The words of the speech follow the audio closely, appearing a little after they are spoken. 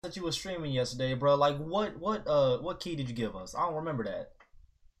that you were streaming yesterday, bro. Like, what key did you give us? I don't remember that.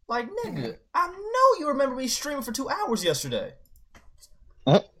 Like, nigga, I know you remember me streaming for 2 hours yesterday.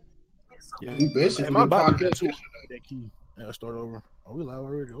 Huh? Yeah, He basically my body podcast too. That key. I start over. Oh, we live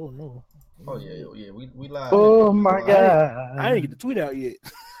already. Oh no. Oh yeah, we live. Oh my god! I didn't get the tweet out yet.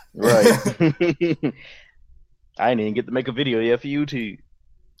 Right. I didn't even get to make a video yet for YouTube.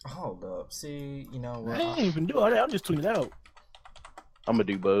 Hold up. See, you know what? I ain't even do all that. I'm just tweeting out. I'm gonna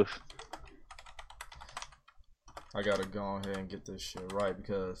do both. I gotta go ahead and get this shit right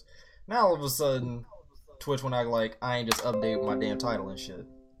because now all of a sudden Twitch when I ain't just update my damn title and shit.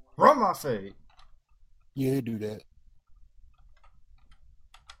 Run my fade. Yeah, do that.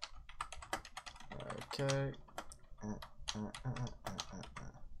 Okay.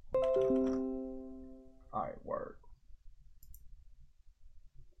 Alright, word.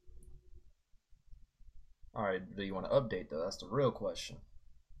 Alright, do you want to update though? That's the real question.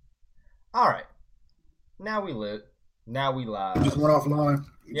 Alright. Now we lit. Now we live. Just went offline.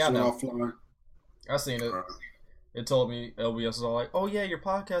 Yeah, I know. Offline. I seen it. It told me LBS was all like, "Oh yeah, your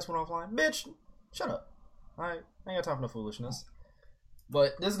podcast went offline." Bitch, shut up. Alright, I ain't got time for no foolishness.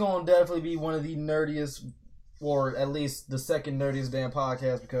 But this is gonna definitely be one of the nerdiest, or at least the second nerdiest damn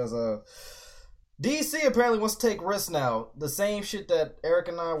podcast because DC apparently wants to take risks now. The same shit that Eric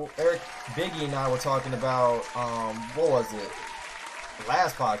Biggie and I were talking about. What was it?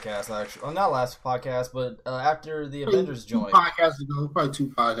 Last podcast, actually. Well, not last podcast, but after the Avengers joint. Probably 2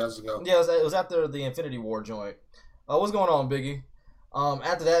 podcasts ago. Yeah, it was after the Infinity War joint. What's going on, Biggie?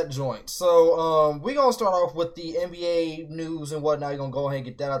 After that joint. So, we're going to start off with the NBA news and whatnot. You're going to go ahead and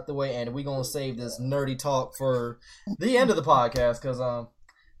get that out the way, and we're going to save this nerdy talk for the end of the podcast, because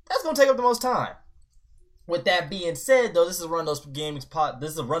that's going to take up the most time. With that being said, though, this is Run Those Games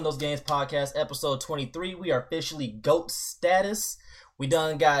podcast, episode 23. We are officially GOAT status. We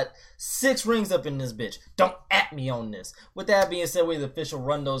done got 6 rings up in this bitch. Don't at me on this. With that being said, we're the official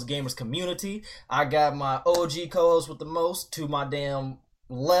Run Those Gamers community. I got my OG co-host with the most to my damn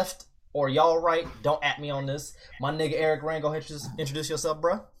left or y'all right. Don't at me on this. My nigga Eric Rain, go ahead and introduce yourself,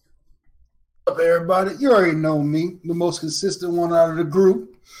 bro. What's up, everybody? You already know me, the most consistent one out of the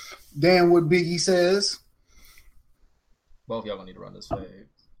group. Damn what Biggie says. Both y'all gonna need to run this fade.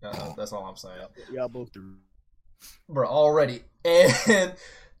 That's all I'm saying. Y'all both do. Bro, already. And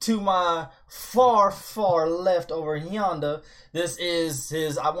to my far, far left over yonder, this is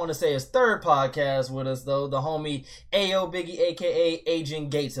his third podcast with us, though. The homie Ayo Biggie, a.k.a. Agent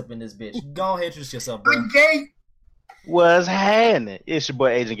Gates up in this bitch. Go ahead, introduce yourself, bro. Gate. What's happening? It's your boy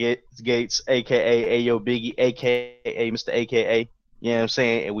Agent Gates, a.k.a. Ayo Biggie, a.k.a. Mr. A.k.a. You know what I'm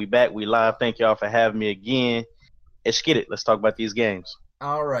saying? And we back. We live. Thank y'all for having me again. Let's get it. Let's talk about these games.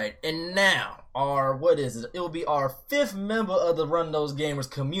 All right, and now it will be our 5th member of the Run Those Gamers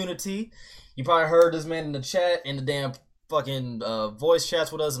community. You probably heard this man in the chat, in the damn fucking voice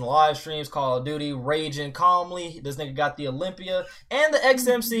chats with us in the live streams, Call of Duty, raging calmly. This nigga got the Olympia and the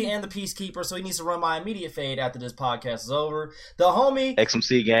XMC and the Peacekeeper, so he needs to run my immediate fade after this podcast is over. The homie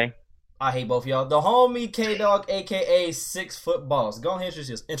XMC gang. I hate both of y'all. The homie K-Dog, a.k.a. 6 Foot Boss. Go ahead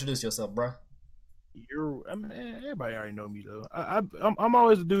and introduce yourself, bro. Everybody already know me though. I'm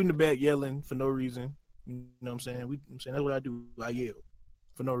always the dude in the back yelling for no reason. You know what I'm saying? That's what I do. I yell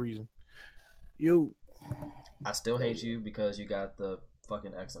for no reason. I still hate you because you got the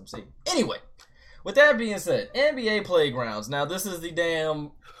fucking XMC. Anyway, with that being said, NBA Playgrounds. Now this is the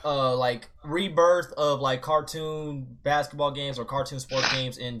damn rebirth of like cartoon basketball games or cartoon sports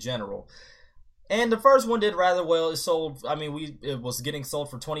games in general. And the first one did rather well. It sold. I mean, it was getting sold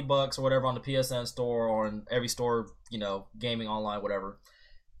for $20 or whatever on the PSN store or in every store, gaming online, whatever.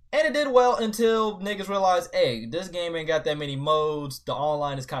 And it did well until niggas realized, hey, this game ain't got that many modes. The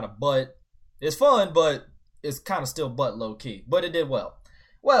online is kind of butt. It's fun, but it's kind of still butt low key. But it did well.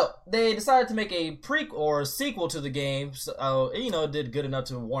 Well, they decided to make a prequel or a sequel to the game. So, it did good enough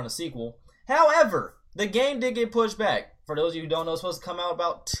to warrant a sequel. However, the game did get pushed back. For those of you who don't know, it's supposed to come out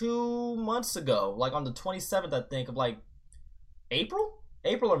about 2 months ago. Like on the 27th, I think, of like April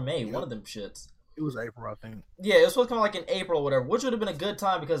or May. Yep. One of them shits. It was April, I think. Yeah, it was supposed to come out like in April or whatever, which would have been a good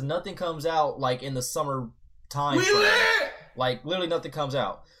time because nothing comes out like in the summer time frame. Like literally nothing comes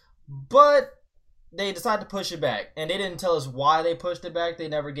out. But they decided to push it back. And they didn't tell us why they pushed it back. They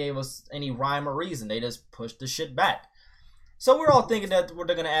never gave us any rhyme or reason. They just pushed the shit back. So we're all thinking that they're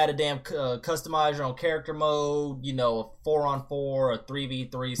going to add a damn customize your own character mode, a 4-on-4, a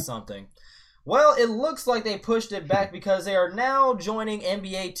 3v3 something. Well, it looks like they pushed it back because they are now joining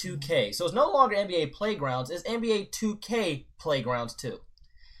NBA 2K. So it's no longer NBA Playgrounds, it's NBA 2K Playgrounds too.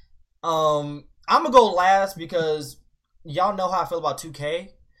 I'm going to go last because y'all know how I feel about 2K.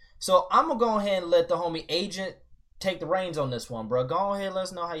 So I'm gonna go ahead and let the homie Agent take the reins on this one, bro. Go ahead and let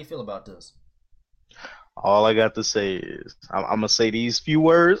us know how you feel about this. All I got to say is I'm gonna say these few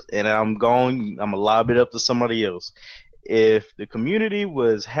words, and I'm gonna lob it up to somebody else. If the community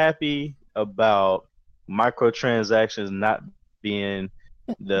was happy about microtransactions not being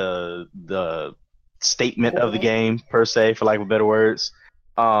the statement of the game per se, for lack of better words,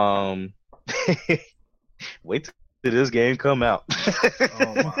 wait till this game come out.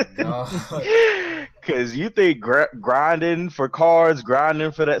 Oh my god! Because you think grinding for cards,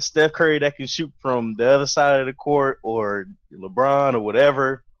 grinding for that Steph Curry that can shoot from the other side of the court, or LeBron or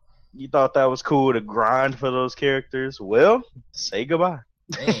whatever, you thought that was cool to grind for those characters? Well, say goodbye.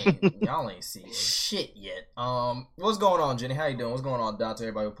 Dang, y'all ain't see shit yet. What's going on, Jenny? How you doing? What's going on, Dante?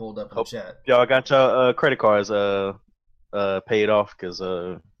 Everybody who pulled up in the chat. Y'all got your credit cards paid off because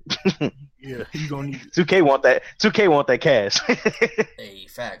Yeah, you gonna need it. 2K want that. 2K want that cash. Hey,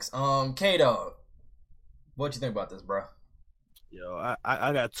 facts. K-Dog, what you think about this, bro? Yo,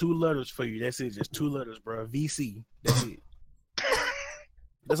 I got 2 letters for you. That's it. Just 2 letters, bro. VC. That's it.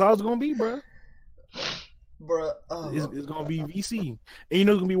 That's all it's gonna be, bro. Bro, It's gonna be VC. And you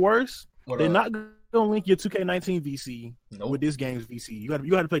know what's gonna be worse? They're not gonna link your 2K19 VC with this game's VC. You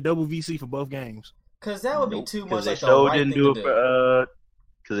got to play double VC for both games. Cause that would be too much like the show right didn't thing do to it do. for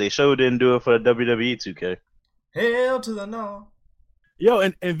because they show didn't do it for the WWE 2K. Hell to the no. Yo,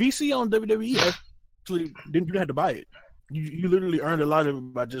 and VC on WWE actually didn't have to buy it. You literally earned a lot of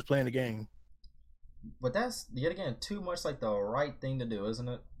it by just playing the game. But that's yet again too much like the right thing to do, isn't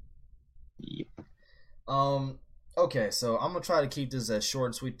it? Yep. Okay, so I'm gonna try to keep this as short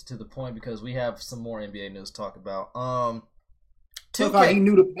and sweet to the point because we have some more NBA news to talk about. 2K. He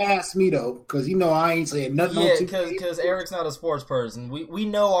knew to pass me though, because I ain't saying nothing. Yeah, on 2K. because Eric's not a sports person. We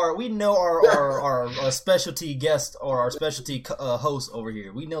know our specialty guest or our specialty host over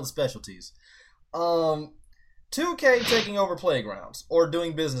here. We know the specialties. 2K taking over Playgrounds or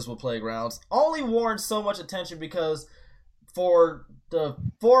doing business with Playgrounds only warrants so much attention because for the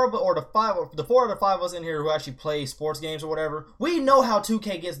four of the five of us in here who actually play sports games or whatever, we know how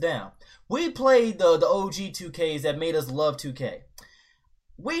 2K gets down. We played the OG 2Ks that made us love 2K.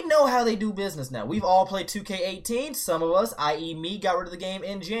 We know how they do business now. We've all played 2K18. Some of us, i.e. me, got rid of the game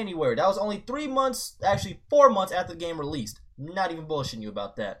in January. That was only 3 months, actually 4 months after the game released. Not even bullshitting you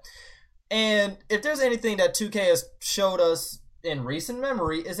about that. And if there's anything that 2K has showed us in recent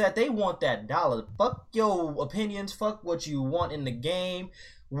memory is that they want that dollar. Fuck your opinions. Fuck what you want in the game.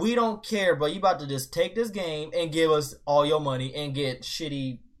 We don't care, but you about to just take this game and give us all your money and get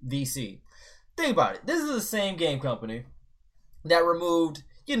shitty VC. Think about it. This is the same game company that removed,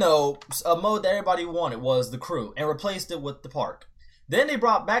 a mode that everybody wanted was the crew and replaced it with the park. Then they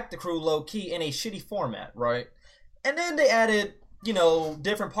brought back the crew low key in a shitty format, right? And then they added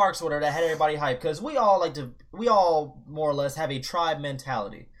different parks or whatever that had everybody hyped because we all more or less have a tribe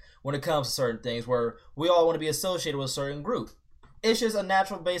mentality when it comes to certain things where we all want to be associated with a certain group. It's just a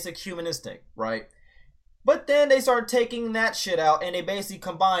natural, basic human instinct, right? But then they started taking that shit out and they basically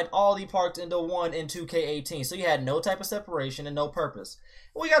combined all the parks into one in 2K18. So you had no type of separation and no purpose.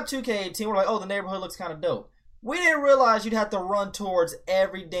 We got 2K18, we're like, oh, the neighborhood looks kind of dope. We didn't realize you'd have to run towards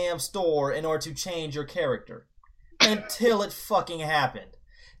every damn store in order to change your character. Until it fucking happened.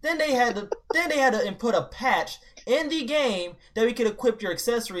 Then they had to input a patch in the game that we could equip your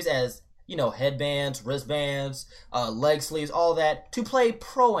accessories as, headbands, wristbands, leg sleeves, all that, to play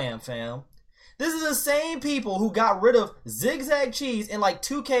Pro-Am, fam. This is the same people who got rid of Zigzag Cheese in like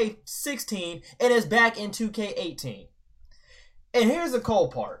 2K16 and is back in 2K18. And here's the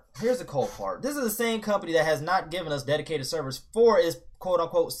cold part. This is the same company that has not given us dedicated servers for its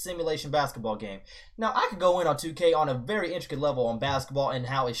quote-unquote simulation basketball game. Now, I could go in on 2K on a very intricate level on basketball and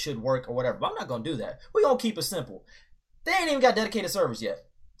how it should work or whatever, but I'm not going to do that. We're going to keep it simple. They ain't even got dedicated servers yet.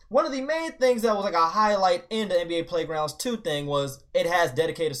 One of the main things that was like a highlight in the NBA Playgrounds 2 thing was it has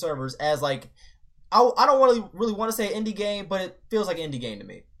dedicated servers as like, I don't really want to say indie game, but it feels like an indie game to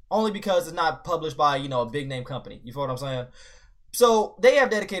me. Only because it's not published by, a big name company. You feel what I'm saying? So, they have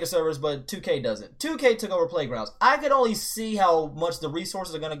dedicated servers, but 2K doesn't. 2K took over Playgrounds. I could only see how much the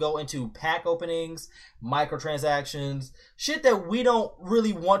resources are going to go into pack openings, microtransactions, shit that we don't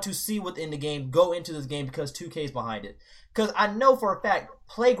really want to see within the game go into this game because 2K is behind it. Because I know for a fact,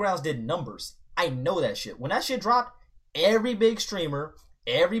 Playgrounds did numbers. I know that shit. When that shit dropped, every big streamer,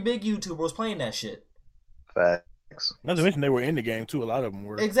 every big YouTuber was playing that shit. Facts. Not to mention they were in the game, too. A lot of them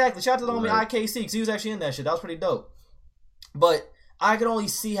were. Exactly. Shout out to the homie IKC, because he was actually in that shit. That was pretty dope. But I can only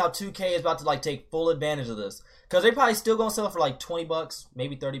see how 2K is about to take full advantage of this. Because they probably still going to sell it for like $20,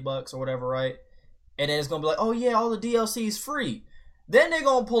 maybe $30 or whatever, right? And then it's going to be like, oh yeah, all the DLC is free. Then they're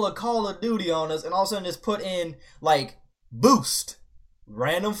gonna pull a Call of Duty on us and all of a sudden just put in like boost.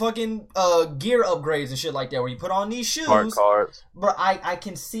 Random fucking gear upgrades and shit like that where you put on these shoes. Smart cards. But I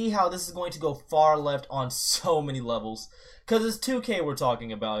can see how this is going to go far left on so many levels. Because it's 2K we're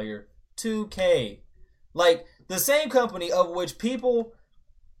talking about here. 2K. Like, the same company of which people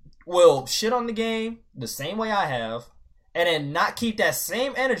will shit on the game the same way I have, and then not keep that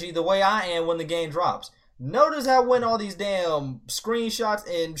same energy the way I am when the game drops. Notice how when all these damn screenshots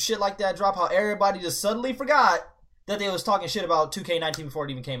and shit like that drop, how everybody just suddenly forgot that they was talking shit about 2K19 before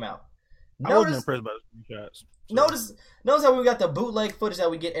it even came out. I wasn't impressed by the screenshots. So. Notice how we got the bootleg footage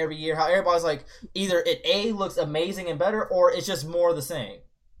that we get every year, how everybody's like, either it A, looks amazing and better, or it's just more of the same.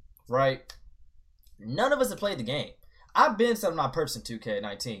 Right? None of us have played the game. I've been something not purchasing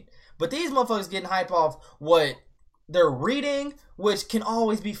 2K19. But these motherfuckers getting hype off what they're reading, which can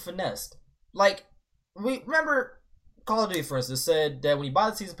always be finessed. Like, we remember Call of Duty, for instance, said that when you buy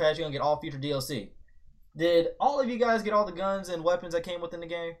the season pass, you're going to get all future DLC. Did all of you guys get all the guns and weapons that came within the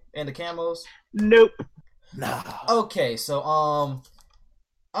game? And the camos? Nope. Nah. Okay, so, I'm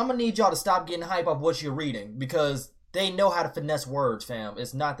going to need y'all to stop getting hype off what you're reading. Because they know how to finesse words, fam.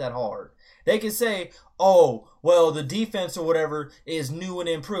 It's not that hard. They can say, oh, well, the defense or whatever is new and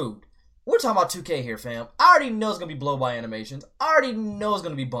improved. We're talking about 2K here, fam. I already know it's going to be blow-by animations. I already know it's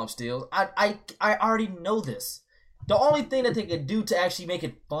going to be bump steals. I already know this. The only thing that they could do to actually make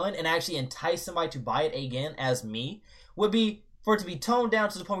it fun and actually entice somebody to buy it again, as me, would be for it to be toned down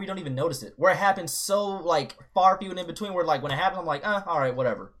to the point where you don't even notice it. Where it happens so, like, far few and in between, where, like, when it happens, I'm like, alright,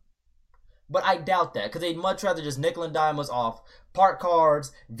 whatever. But I doubt that, because they'd much rather just nickel and dime us off part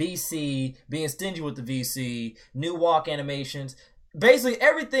cards, VC, being stingy with the VC, new walk animations, basically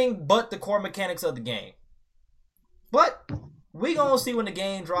everything but the core mechanics of the game. But we gonna see when the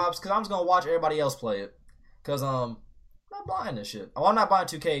game drops, because I'm just gonna watch everybody else play it. Because I'm not buying this shit. Oh, I'm not buying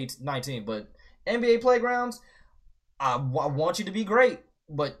 2K19, but NBA Playgrounds, I want you to be great,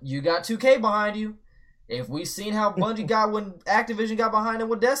 but you got 2K behind you. If we seen how Bungie got when Activision got behind them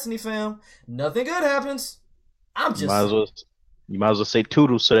with Destiny, fam, nothing good happens. I'm just... You might as well say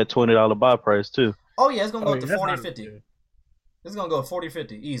Toodles to that $20 buy price, too. Oh, yeah, it's going to go up to 40 or 50. It's going to go 40 or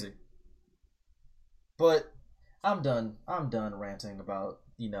 50, easy. But I'm done. I'm done ranting about,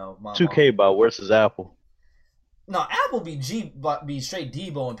 my 2K about versus Apple. No, Apple be straight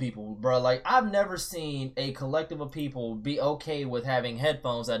deboing people, bro. Like, I've never seen a collective of people be okay with having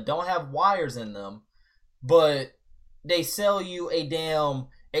headphones that don't have wires in them, but they sell you a damn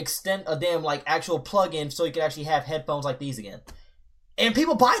like actual plug-in so you can actually have headphones like these again. And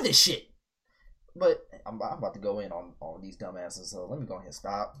people buy this shit. But I'm about to go in on these dumbasses, so let me go ahead and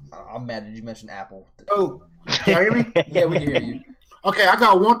stop. I'm mad that you mentioned Apple. Oh, can you hear me? Yeah, we can hear you. Okay, I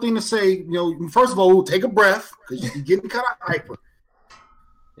got one thing to say. First of all, we'll take a breath because you're getting kind of hyper.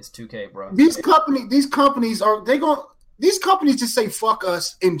 It's 2K, bro. These companies just say fuck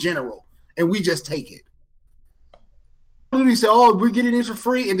us in general, and we just take it. We say, oh, we're getting this for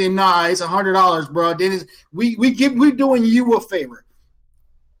free, and then it's $100, bro. Then we're doing you a favor.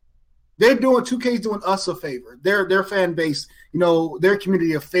 They're doing 2K's doing us a favor. Their fan base, their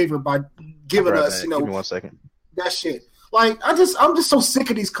community a favor by giving us, Give me 1 second. That shit. Like I'm just so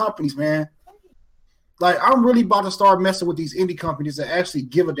sick of these companies, man. Like I'm really about to start messing with these indie companies that actually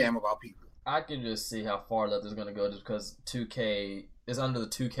give a damn about people. I can just see how far left is going to go just because 2K is under the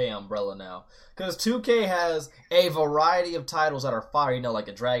 2K umbrella now. Because 2K has a variety of titles that are fire, like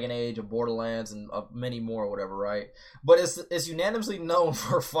a Dragon Age, a Borderlands, and many more, or whatever, right? But it's unanimously known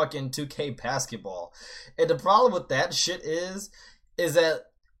for fucking 2K basketball. And the problem with that shit is that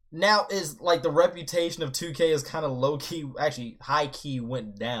now is like the reputation of 2K is kind of low key, actually high key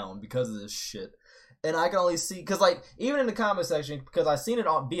went down because of this shit. And I can only see, because like even in the comment section, because I seen it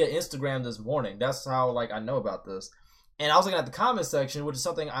via Instagram this morning. That's how like I know about this. And I was looking at the comment section, which is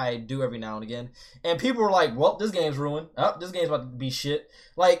something I do every now and again. And people were like, "Well, this game's ruined. Oh, this game's about to be shit."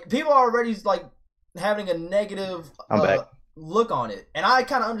 Like people are already like having a negative look on it, and I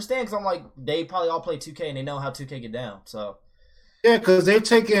kind of understand because I'm like, they probably all play 2K and they know how 2K get down. So. Yeah, because they're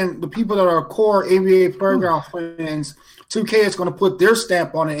taking the people that are core NBA Playground fans. 2K is going to put their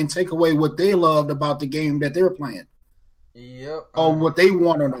stamp on it and take away what they loved about the game that they were playing. Yep. Or what they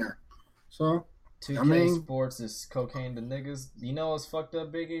want on there. So, 2K Sports is cocaine to niggas. You know what's fucked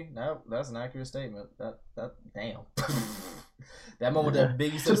up, Biggie? No, that's an accurate statement. That damn. That moment that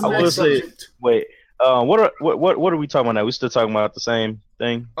Biggie said. I will say, wait. What are we talking about now? We still talking about the same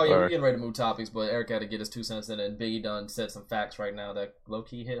thing? Oh yeah, we're getting ready to move topics, but Eric had to get his 2 cents in, and Biggie done said some facts right now that low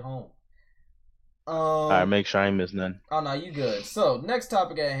key hit home. All right, make sure I ain't miss none. Oh no, you good. So next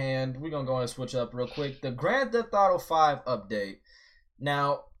topic at hand, we're gonna go and switch up real quick. The Grand Theft Auto 5 update.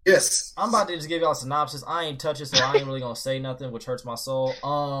 Now, yes, I'm about to just give y'all a synopsis. I ain't touch it, so I ain't really gonna say nothing, which hurts my soul.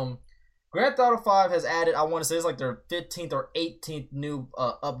 Grand Theft Auto 5 has added, I want to say it's like their 15th or 18th new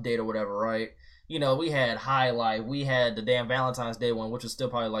update or whatever, right? You know, we had Highlight, we had the damn Valentine's Day one, which is still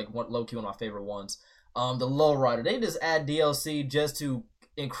probably like low-key one of my favorite ones. The Lowrider, they just add DLC just to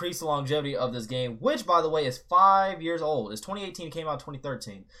increase the longevity of this game, which, by the way, is 5 years old. It's 2018, it came out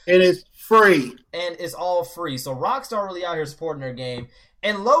 2013. And it's free. And it's all free. So Rockstar really out here supporting their game.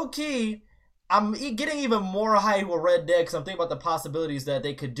 And low-key, I'm getting even more hype with Red Dead because I'm thinking about the possibilities that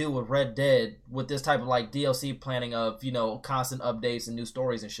they could do with Red Dead with this type of like DLC planning of, you know, constant updates and new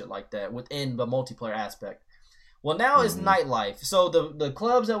stories and shit like that within the multiplayer aspect. Well, now it's nightlife. So the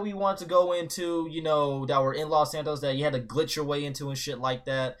clubs that we want to go into, you know, that were in Los Santos that you had to glitch your way into and shit like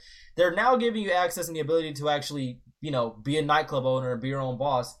that, they're now giving you access and the ability to actually, you know, be a nightclub owner and be your own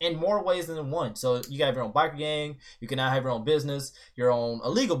boss in more ways than one. So you have your own biker gang, you can now have your own business, your own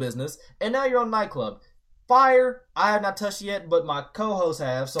illegal business, and now your own nightclub. Fire, I have not touched yet, but my co-hosts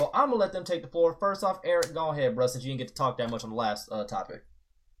have, so I'm going to let them take the floor. First off, Eric, go ahead, bro, since you didn't get to talk that much on the last topic.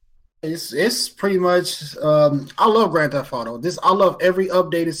 It's pretty much. I love Grand Theft Auto. I love every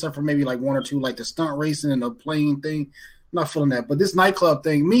update except for maybe like one or two, like the stunt racing and the plane thing. I'm not feeling that, but this nightclub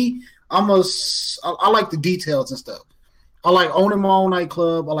thing, I like the details and stuff. I like owning my own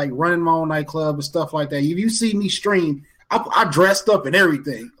nightclub. I like running my own nightclub and stuff like that. If you see me stream, I dressed up and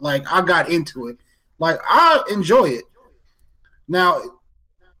everything. Like I got into it. Like I enjoy it. Now,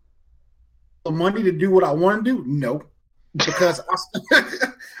 the money to do what I want to do, no. Because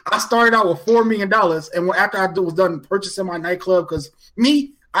I started out with $4 million, and after I was done purchasing my nightclub, because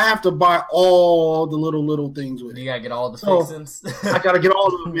I have to buy all the little things with it. You gotta get all the fixings. I gotta get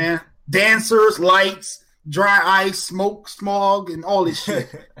all of them, man. Dancers, lights, dry ice, smoke, smog, and all this shit.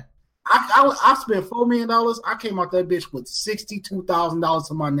 I spent $4 million. I came out that bitch with $62,000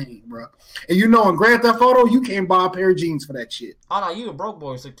 to my name, bro. And you know, in Grand Theft Auto, you can't buy a pair of jeans for that shit. Oh no, you a broke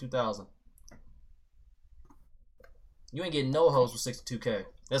boy with $62,000. You ain't getting no hoes for $62K.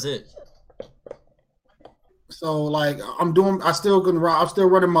 That's it. So like I'm still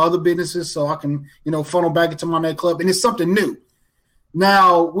running my other businesses so I can, you know, funnel back into my nightclub, and it's something new.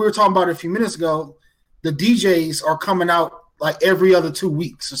 Now we were talking about it a few minutes ago. The DJs are coming out like every other 2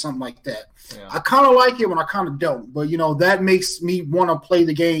 weeks or something like that. Yeah. I kind of like it when I kind of don't, but you know that makes me want to play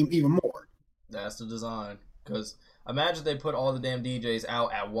the game even more. That's the design, because imagine they put all the damn DJs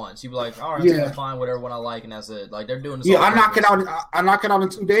out at once. You'd be like, all right, I'm gonna find whatever one I like, and that's it. Like they're doing this. Yeah, I knock it out in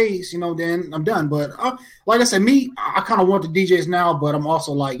 2 days. You know, then I'm done. But like I said, I kind of want the DJs now, but I'm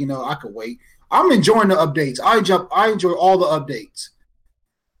also like, you know, I could wait. I'm enjoying the updates. I enjoy all the updates,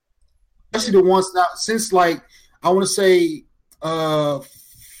 especially the ones that since like I want to say from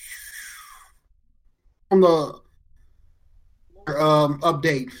the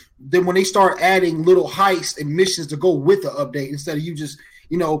update. Then when they start adding little heists and missions to go with the update, instead of you just,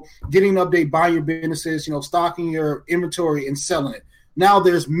 you know, getting an update, buying your businesses, you know, stocking your inventory and selling it. Now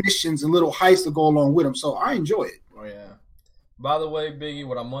there's missions and little heists to go along with them. So I enjoy it. Oh, yeah. By the way, Biggie,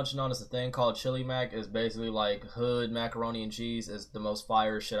 what I'm munching on is a thing called Chili Mac. It's basically like hood macaroni and cheese. It's the most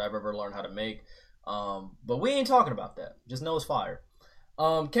fire shit I've ever learned how to make. But we ain't talking about that. Just know it's fire.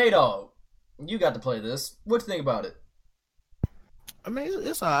 K-Dog, you got to play this. What you think about it? I mean,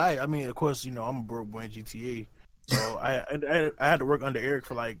 it's all right. I mean, of course, you know, I'm a broke boy in GTA. So I had to work under Eric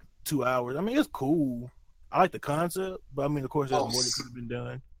for like 2 hours. I mean, it's cool. I like the concept, but I mean, of course, there's more that could have been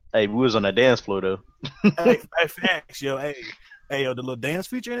done. Hey, we was on that dance floor, though. hey, facts, yo. Hey, yo, the little dance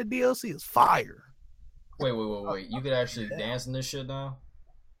feature in the DLC is fire. Wait. You could actually dance in this shit now?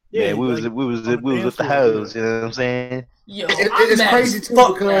 Yeah, we was with the hoes, you know what I'm saying? Yo, it's crazy, too,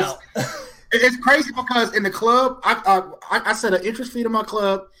 because... It's crazy because in the club, I set an interest fee to my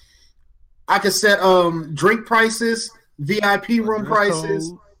club. I could set drink prices, VIP room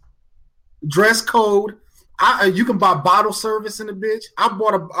prices, dress code. You can buy bottle service in the bitch. I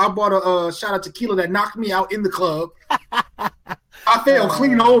bought a shot of tequila that knocked me out in the club. I fell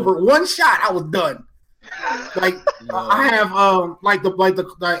clean over. One shot, I was done. Like I have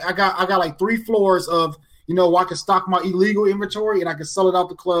I got like 3 floors of, you know, I can stock my illegal inventory and I can sell it out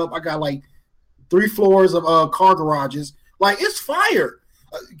the club. I got like 3 floors of car garages. Like, it's fire.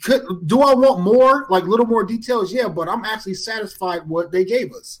 Do I want more, like little more details? Yeah, but I'm actually satisfied what they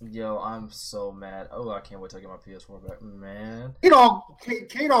gave us. Yo, I'm so mad. Oh, I can't wait to get my PS4 back, man.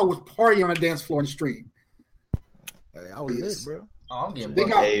 K-Dog was partying on a dance floor in the street. Hey, I was lit, bro. Oh, I'm getting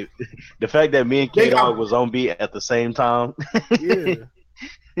hey, the fact that me and K-Dog was on beat at the same time. Yeah.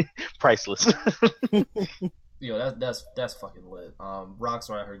 Priceless. Yo, that's fucking lit.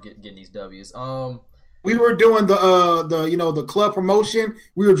 Rockstar out here getting these W's. We were doing the club promotion.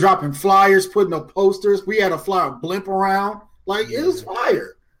 We were dropping flyers, putting up posters. We had a flyer blimp around. Like, it was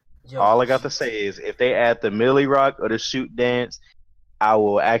fire. Yo, All I got to say is if they add the Millie Rock or the Shoot Dance, I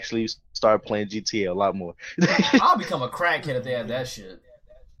will actually start playing GTA a lot more. I'll become a crackhead if they add that shit.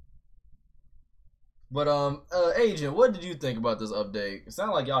 But Agent, what did you think about this update? It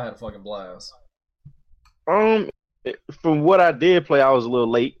sounded like y'all had a fucking blast. From what I did play, I was a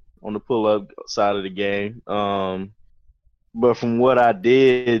little late on the pull-up side of the game. But from what I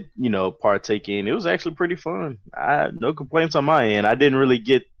did, partake in, it was actually pretty fun. I had no complaints on my end. I didn't really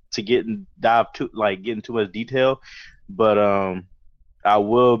get into too much detail, but I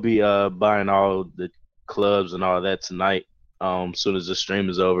will be buying all the clubs and all that tonight. Soon as the stream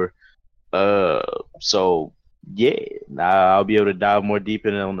is over. So yeah, I'll be able to dive more deep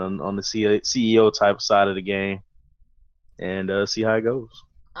in on the CEO type side of the game and see how it goes.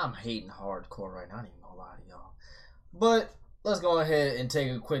 I'm hating hardcore right now. I ain't even gonna lie to y'all. But let's go ahead and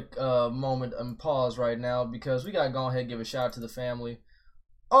take a quick moment and pause right now because we gotta go ahead and give a shout out to the family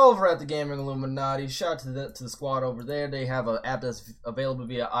over at the Gaming Illuminati. Shout out to the squad over there. They have an app that's available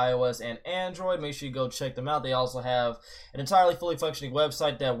via iOS and Android. Make sure you go check them out. They also have an entirely fully functioning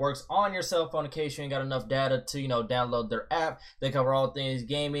website that works on your cell phone in case you ain't got enough data to download their app. They cover all things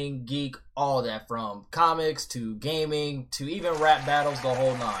gaming, geek, all that, from comics to gaming to even rap battles, the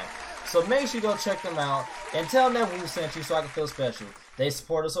whole nine. So make sure you go check them out and tell them that we sent you so I can feel special. They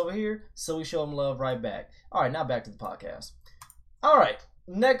support us over here, so we show them love right back. All right, now back to the podcast. All right.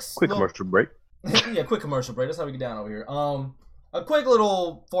 Next, quick commercial break. Yeah, quick commercial break. That's how we get down over here. A quick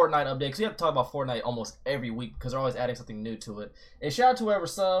little Fortnite update because we have to talk about Fortnite almost every week because they're always adding something new to it. And shout out to whoever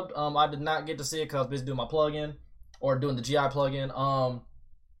subbed. I did not get to see it because I was busy doing my plugin or doing the GI plugin.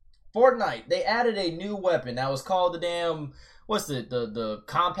 Fortnite, they added a new weapon. Now it's called the damn the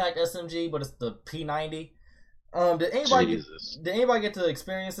compact SMG, but it's the P90. Did anybody get to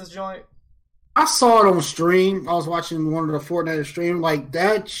experience this joint? I saw it on stream. I was watching one of the Fortnite stream. Like,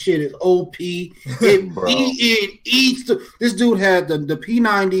 that shit is OP. It eats. This dude had the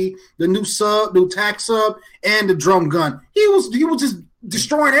P90, the new tac sub, and the drum gun. He was just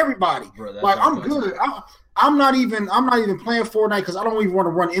destroying everybody. Bro, like, I'm good. I'm not even playing Fortnite because I don't even want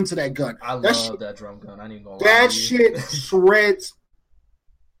to run into that gun. I love that drum gun. I ain't even gonna lie. That shit shreds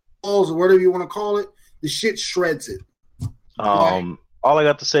balls or whatever you want to call it. The shit shreds it. All I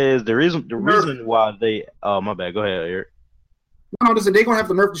got to say is the reason why they. Oh, my bad. Go ahead, Eric. No, they're going to have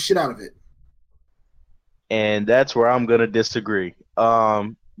to nerf the shit out of it. And that's where I'm going to disagree.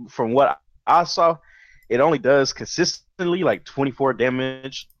 From what I saw, it only does consistently like 24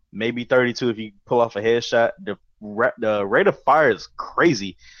 damage, maybe 32 if you pull off a headshot. The rate of fire is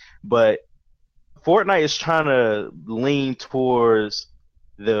crazy, but Fortnite is trying to lean towards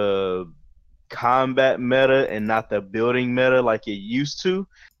the combat meta and not the building meta like it used to.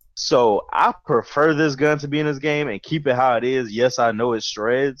 So I prefer this gun to be in this game and keep it how it is. Yes, I know it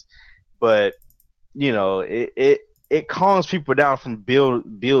shreds, but it calms people down from build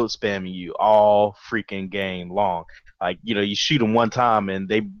spamming you all freaking game long. Like, you shoot them one time and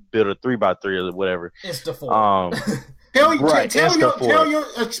they build a 3x3 or whatever. Insta-4. Tell your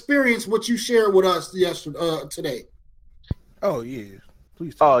experience, what you shared with us today. Oh yeah.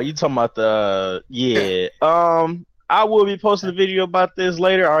 Oh, you talking about I will be posting a video about this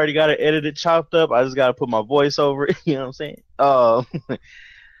later. I already got it edited, chopped up. I just got to put my voice over it. You know what I'm saying?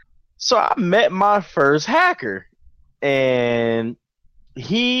 So I met my first hacker, and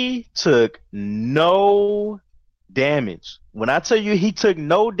he took no damage. When I tell you he took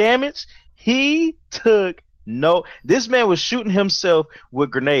no damage, this man was shooting himself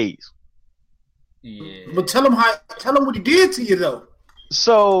with grenades. Yeah. But tell him what he did to you, though.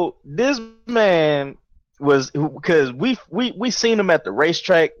 So this man was, because we seen him at the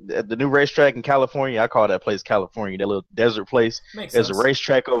racetrack, at the new racetrack in California. I call that place California, that little desert place. There's a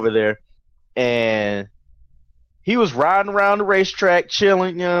racetrack over there, and he was riding around the racetrack,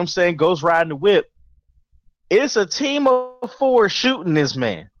 chilling. You know what I'm saying? Goes riding the whip. It's a team of 4 shooting this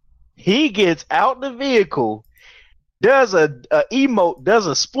man. He gets out the vehicle, does a emote, does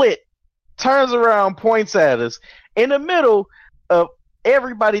a split, turns around, points at us in the middle of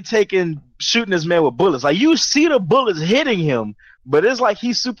everybody shooting this man with bullets. Like, you see the bullets hitting him, but it's like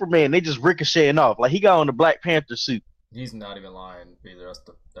he's Superman. They just ricocheting off. Like, he got on the Black Panther suit. He's not even lying either.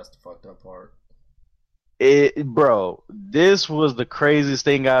 That's the fucked up part. Bro, this was the craziest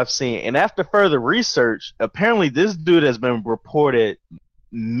thing I've seen. And after further research, apparently this dude has been reported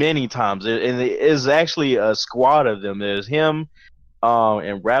many times. And it is actually a squad of them. There's him,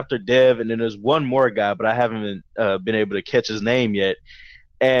 and Raptor Dev, and then there's one more guy, but I haven't been able to catch his name yet.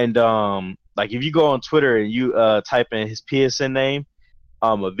 And like if you go on Twitter and you type in his PSN name,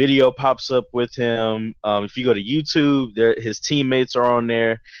 a video pops up with him. If you go to YouTube, his teammates are on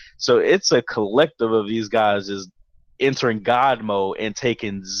there. So it's a collective of these guys just entering God mode and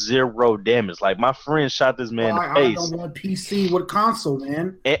taking 0 damage. Like my friend shot this man in the face. I don't want PC with console,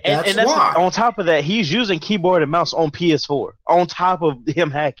 man. And that's why. On top of that, he's using keyboard and mouse on PS4. On top of him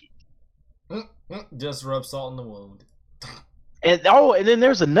hacking. Just rub salt in the wound. And then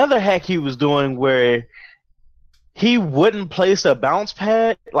there's another hack he was doing where he wouldn't place a bounce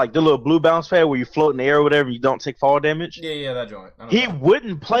pad, like the little blue bounce pad where you float in the air or whatever, you don't take fall damage. Yeah, that joint. He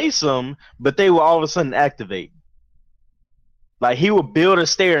wouldn't place them, but they will all of a sudden activate. Like he would build a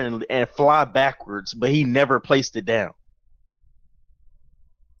stair and fly backwards, but he never placed it down.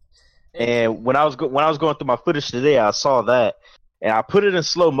 And when I was going through my footage today, I saw that, and I put it in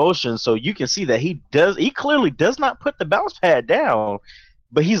slow motion so you can see that he clearly does not put the bounce pad down,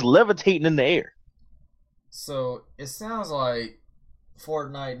 but he's levitating in the air. So it sounds like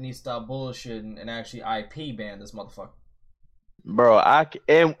Fortnite needs to stop bullshitting and actually IP ban this motherfucker. Bro,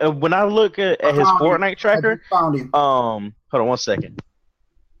 and when I look at his Fortnite tracker, hold on 1 second.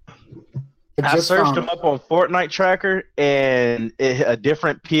 I searched him up on Fortnite tracker, and a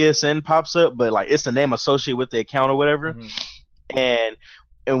different PSN pops up, but like it's the name associated with the account or whatever. Mm-hmm. And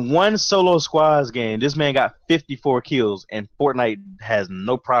in one solo squads game, this man got 54 kills, and Fortnite has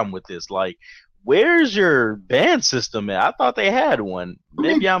no problem with this. Like, where's your ban system at? I thought they had one.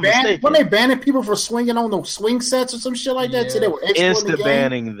 Maybe I'm mistaken. When they banning people for swinging on the swing sets or some shit like that, so they were instant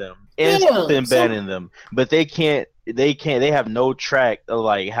banning them. Instant banning them. But they can't. They have no track of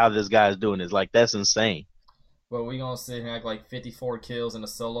like how this guy's doing this. Like that's insane. Well, we gonna sit here and act like 54 kills in a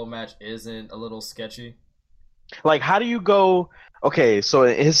solo match isn't a little sketchy. Like, how do you go? Okay, so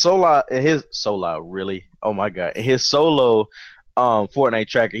his solo, really? Oh my god, his solo. Fortnite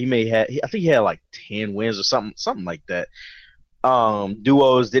tracker, I think he had like 10 wins or something like that.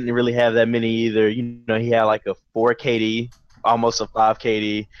 Duos didn't really have that many either. You know, he had like a 4 KD, almost a 5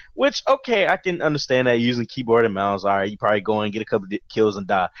 KD, which okay, I can understand that using keyboard and mouse. All right, you probably go and get a couple of kills and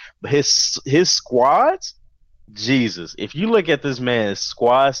die. But his squads, Jesus, if you look at this man's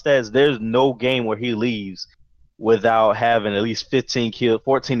squad stats, there's no game where he leaves without having at least 14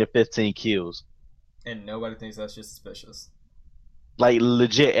 to 15 kills. And nobody thinks that's just suspicious. Like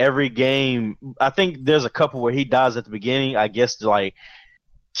legit every game, I think there's a couple where he dies at the beginning. I guess to like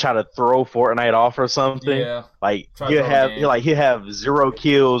try to throw Fortnite off or something. Yeah. Like he'll have 0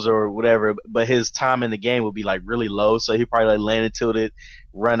 kills or whatever, but his time in the game will be like really low. So he probably like landed tilted,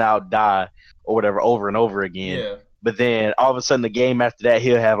 run out, die, or whatever over and over again. Yeah. But then all of a sudden the game after that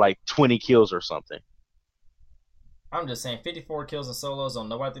he'll have like 20 kills or something. I'm just saying 54 kills in solos on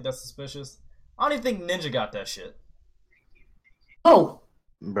nobody think that's suspicious. I don't even think Ninja got that shit. Oh,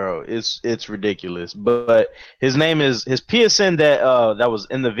 bro, it's ridiculous. But his name is his PSN that was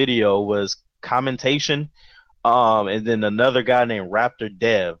in the video was Commentation, and then another guy named Raptor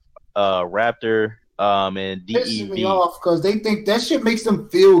Dev, Raptor, and DEV. Pissing me off because they think that shit makes them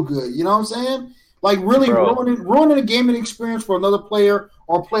feel good. You know what I'm saying? Like really ruining a gaming experience for another player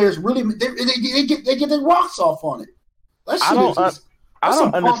or players. Really, they get their rocks off on it. I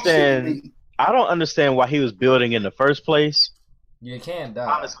don't understand. I don't understand why he was building in the first place. You can't die.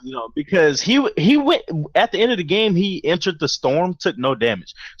 Honestly, because he went at the end of the game. He entered the storm, took no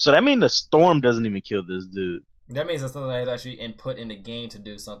damage. So that means the storm doesn't even kill this dude. That means it's something that's actually input in the game to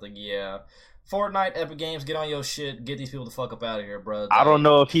do something. Yeah, Fortnite, Epic Games, get on your shit. Get these people the fuck up out of here, bro. I don't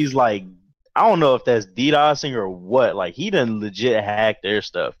know if he's like, I don't know if that's DDoSing or what. Like he done legit hack their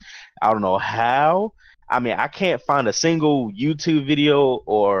stuff. I don't know how. I mean, I can't find a single YouTube video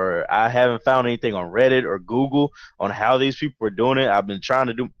or I haven't found anything on Reddit or Google on how these people are doing it. I've been trying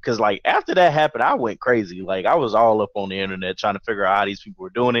to do, because like after that happened, I went crazy. Like I was all up on the internet trying to figure out how these people were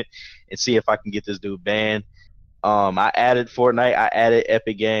doing it and see if I can get this dude banned. I added Fortnite, I added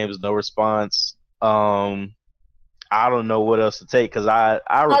Epic Games, no response. I don't know what else to take because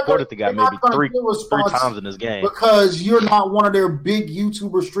I reported the guy maybe three times in this game. Because you're not one of their big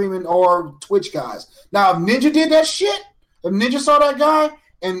YouTuber streaming or Twitch guys. Now, if Ninja did that shit, if Ninja saw that guy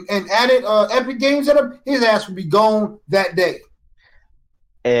and added Epic Games at him, his ass would be gone that day.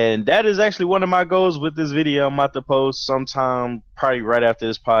 And that is actually one of my goals with this video. I'm about to post sometime probably right after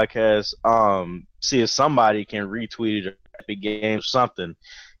this podcast. See if somebody can retweet it or Epic Games or something.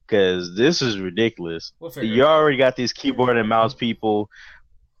 Because this is ridiculous. You already got these keyboard and mouse people.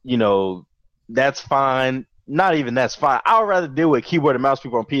 You know, that's fine. Not even that's fine. I would rather deal with keyboard and mouse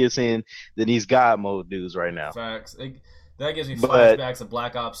people on PSN than these God mode dudes right now. Facts. That gives me But- flashbacks of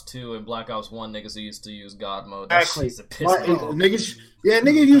Black Ops 2 and Black Ops 1 niggas who used to use God mode. That Exactly. shit's a piss me off.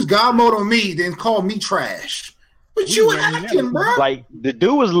 Niggas use God mode on me, then call me trash. But you hacking, bro. Like the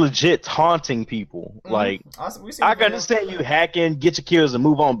dude was legit taunting people. Mhm. Like We seen I the can video. understand you hacking, get your kills and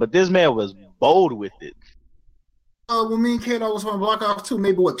move on, but this man was bold with it. When me and Kato was on Black Ops 2,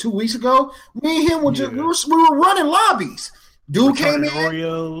 maybe 2 weeks ago, me and him were just Yeah. we were running lobbies. Dude came Returning in.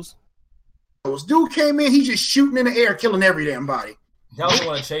 Oreos. Dude came in. He just shooting in the air, killing every damn body. That was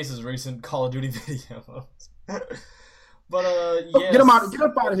one of Chase's recent Call of Duty videos. But yeah, Get him out. Get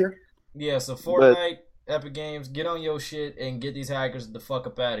up out of here. yeah. So Fortnite, Epic Games, get on your shit and get these hackers the fuck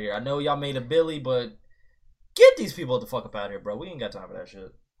up out of here. I know y'all made a Billy, but get these people the fuck up out of here, bro. We ain't got time for that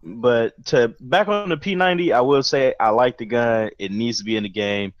shit. But to back on the P90, I will say I like the gun. It needs to be in the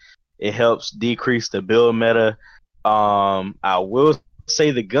game. It helps decrease the build meta. I will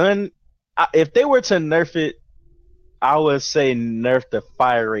say the gun, if they were to nerf it, I would say nerf the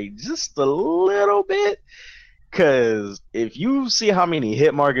fire rate just a little bit. Because if you see how many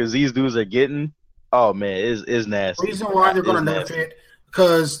hit markers these dudes are getting, oh man, it's nasty. The reason why they're going to nerf it,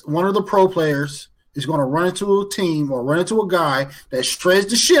 because one of the pro players is going to run into a team or run into a guy that shreds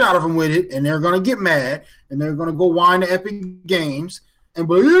the shit out of them with it, and they're going to get mad, and they're going to go whine to Epic Games and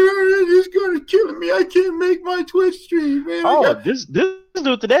be like, it's going to kill me. I can't make my Twitch stream, man. Oh, this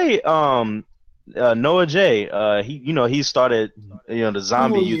dude today, Noah J. He started the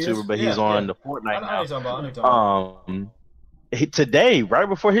zombie Oh, he is. YouTuber, but Yeah, he's on yeah. the I Fortnite know now. what you're talking about. Today, right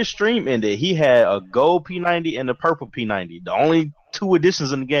before his stream ended, he had a gold P90 and a purple P90. The only two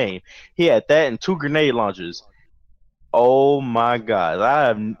additions in the game. He had that and 2 grenade launchers. Oh my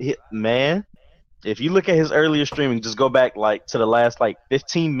god! Man, if you look at his earlier streaming, just go back to the last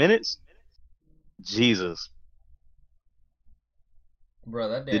 15 minutes. Jesus, Bro,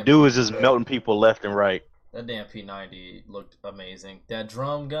 that the damn dude was just melting people left and right. That damn P90 looked amazing. That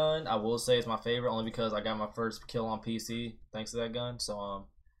drum gun, I will say, is my favorite only because I got my first kill on PC thanks to that gun. So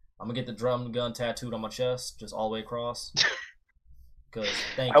I'm gonna get the drum gun tattooed on my chest, just all the way across. Because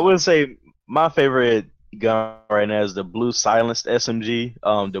I would say my favorite gun right now is the blue silenced SMG.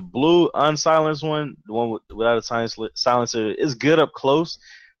 The blue unsilenced one, the one without a silencer, is good up close,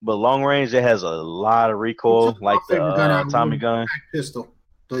 but long range it has a lot of recoil, My like the favorite gun out of Tommy the gun. pistol.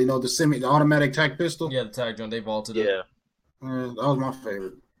 The automatic tac pistol. Yeah, the tag drum, they vaulted it. Yeah, That was my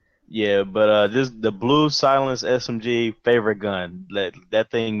favorite. yeah, but the blue silenced SMG favorite gun. That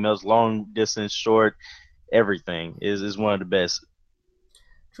thing melts long distance, short, everything is one of the best.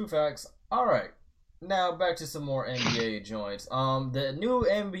 True facts. All right. Now back to some more NBA joints. The new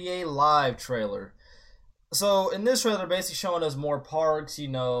NBA Live trailer. So in this trailer, they're basically showing us more parks. They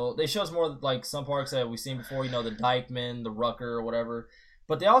show us more like some parks that we've seen before. The Dykeman, the Rucker, or whatever.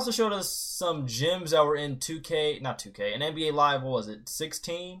 But they also showed us some gyms that were in 2K, not 2K, an NBA Live. What was it,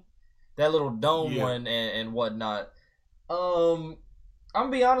 16? That little dome one and whatnot. I'm gonna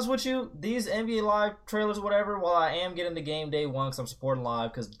be honest with you. These NBA Live trailers or whatever, while I am getting the game day one because I'm supporting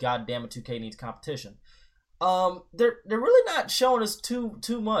Live because goddamn it, 2K needs competition. They're really not showing us too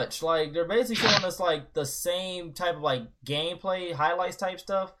much. Like they're basically showing us like the same type of like gameplay highlights type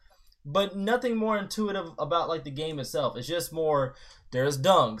stuff, but nothing more intuitive about like the game itself. It's just more there's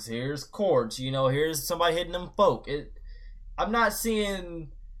dunks, here's courts, here's somebody hitting them folk. I'm not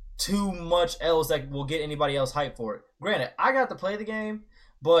seeing too much else that will get anybody else hyped for it. Granted, I got to play the game,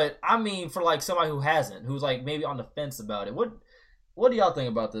 but I mean for like somebody who hasn't, who's like maybe on the fence about it. What do y'all think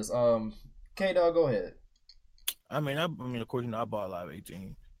about this? K-Dog, go ahead. I mean, of course, I bought Live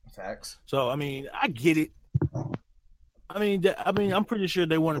 18. Facts. So, I get it. I'm pretty sure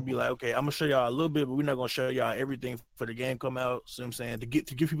they want to be like, okay, I'm gonna show y'all a little bit, but we're not gonna show y'all everything for the game come out. So I'm saying to give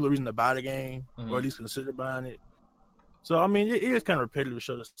people a reason to buy the game or at least consider buying it. So it is kind of repetitive to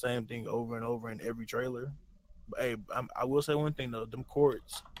show the same thing over and over in every trailer. But hey, I will say one thing though: them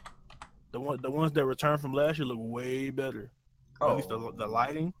courts, the ones that returned from last year look way better. At least the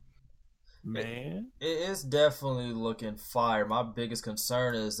lighting. Man, it is definitely looking fire. My biggest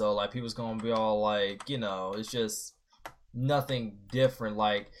concern is though, like people's gonna be all like, it's just nothing different.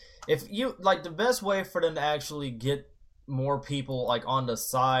 Like if you like the best way for them to actually get more people like on the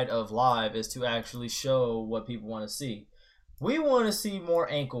side of Live is to actually show what people want to see. We want to see more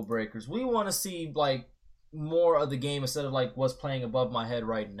ankle breakers. We want to see like more of the game instead of like what's playing above my head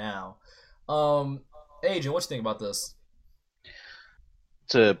right now. Adrian, what you think about this?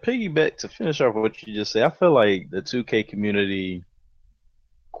 To finish off what you just said, I feel like the 2K community,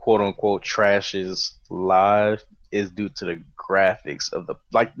 quote unquote, trashes Live is due to the graphics of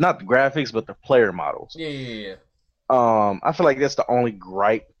not the graphics, but the player models. Yeah. I feel like that's the only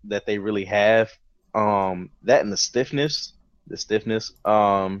gripe that they really have. That and the stiffness.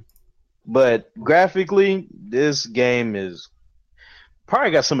 But graphically, this game is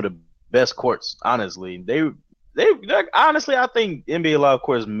probably got some of the best courts. Honestly, they're honestly, I think NBA Live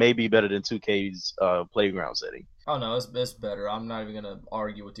courts may be better than 2K's playground setting. Oh no, it's better. I'm not even gonna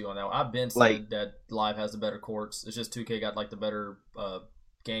argue with you on that one. I've been said Like, that Live has the better courts. It's just 2K got like the better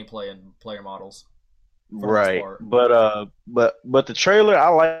gameplay and player models. For the most right, part. but the trailer, I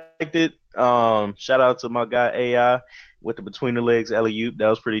liked it. Shout out to my guy AI with the between the legs alley oop. That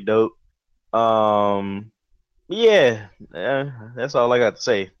was pretty dope. Yeah, that's all I got to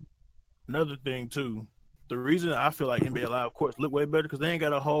say. Another thing too, the reason I feel like NBA Live courts look way better because they ain't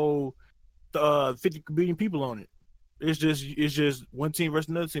got a whole 50 billion people on it. It's just one team versus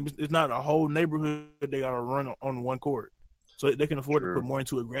another team. It's not a whole neighborhood they gotta run on one court, so they can afford to put more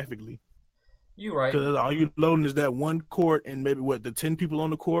into it graphically. You right. Because all you loading is that one court and maybe the 10 people on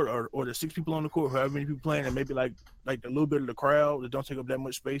the court or the 6 people on the court, however many people playing, and maybe like a little bit of the crowd that don't take up that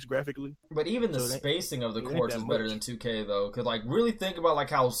much space graphically. But even the spacing of the courts is better than 2K though, because like really think about like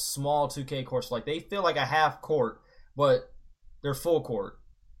how small 2K courts like they feel like a half court, but they're full court.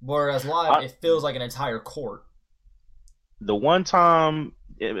 Whereas Live, it feels like an entire court. The one time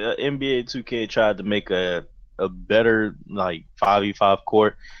NBA 2K tried to make a better like 5v5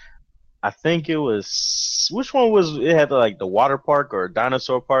 court, I think it was which one was it had the water park or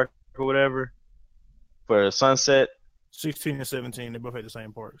dinosaur park or whatever for Sunset. 16 and 17, they both had the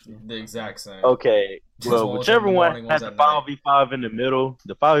same parks. So. The exact same. Okay, well whichever one had the 5v5 in the middle,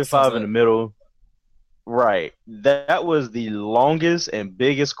 the 5v5 in the middle. Right, that was the longest and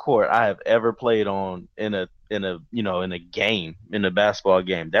biggest court I have ever played on in a game, in a basketball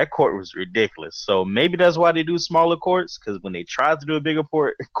game. That court was ridiculous. So maybe that's why they do smaller courts, because when they tried to do a bigger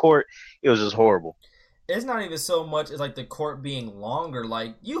court, it was just horrible. It's not even so much as like the court being longer.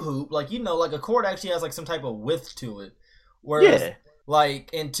 Like you hoop, like like a court actually has like some type of width to it. Whereas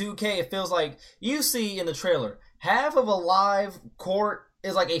like in 2K, it feels like you see in the trailer half of a Live court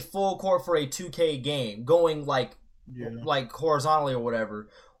is like a full court for a 2K game going like horizontally or whatever.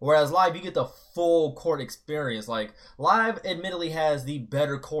 Whereas Live, you get the full court experience. Like Live admittedly has the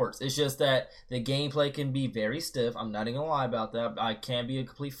better courts. It's just that the gameplay can be very stiff. I'm not even gonna lie about that. I can't be a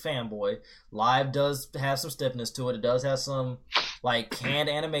complete fanboy. Live does have some stiffness to it. It does have some like canned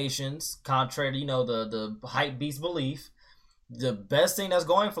animations, contrary to the hype beast belief. The best thing that's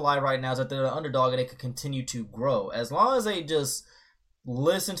going for Live right now is that they're an underdog and they can continue to grow. As long as they just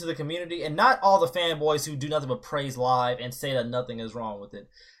listen to the community and not all the fanboys who do nothing but praise Live and say that nothing is wrong with it.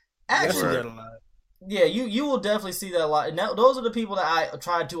 Actually, yeah, you will definitely see that a lot. Now, those are the people that I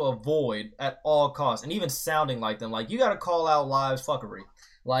try to avoid at all costs, and even sounding like them. Like you got to call out Live's fuckery.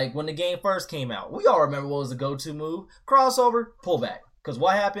 Like when the game first came out, we all remember what was the go-to move: crossover, pullback. Because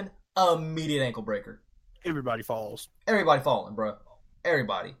what happened? Immediate ankle breaker. Everybody falls. Everybody falling, bro.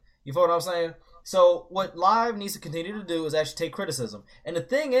 Everybody. You feel what I'm saying? So what Live needs to continue to do is actually take criticism. And the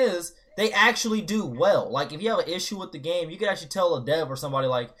thing is, they actually do well. Like, if you have an issue with the game, you can actually tell a dev or somebody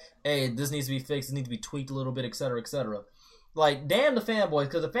like, hey, this needs to be fixed, it needs to be tweaked a little bit, etc., etc. Like, damn the fanboys,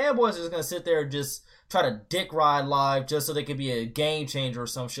 because the fanboys are just going to sit there and just try to dick ride Live just so they could be a game changer or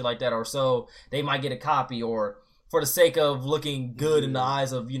some shit like that, or so they might get a copy, or for the sake of looking good in the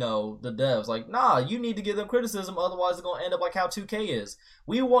eyes of, the devs. Like, nah, you need to give them criticism, otherwise they're going to end up like how 2K is.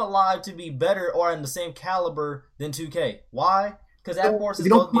 We want Live to be better or in the same caliber than 2K. Why? Because that forces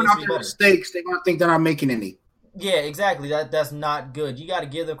both games to be better. Mistakes, they're going to think they're not making any. Yeah, exactly. That's not good. You got to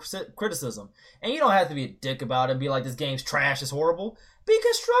give them criticism. And you don't have to be a dick about it and be like, this game's trash, it's horrible. Be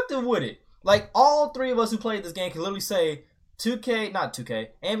constructive with it. Like, all three of us who played this game can literally say,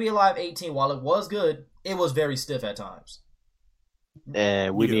 NBA Live 18, while it was good, it was very stiff at times.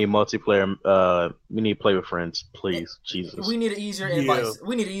 And we need multiplayer. We need to play with friends, please. Jesus. We need an easier invite.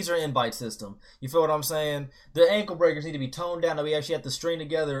 We need an easier invite system. You feel what I'm saying? The ankle breakers need to be toned down. That we actually have to string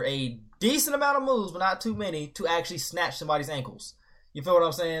together a decent amount of moves, but not too many, to actually snatch somebody's ankles. You feel what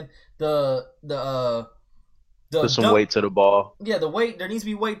I'm saying? Put some weight to the ball. Yeah, the weight. There needs to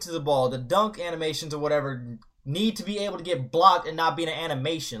be weight to the ball. The dunk animations or whatever need to be able to get blocked and not be an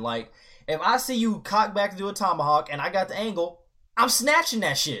animation. Like, if I see you cock back to do a tomahawk and I got the angle, I'm snatching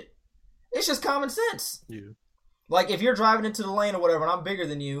that shit. It's just common sense. Yeah. Like, if you're driving into the lane or whatever and I'm bigger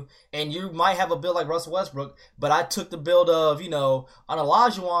than you and you might have a build like Russell Westbrook, but I took the build of, an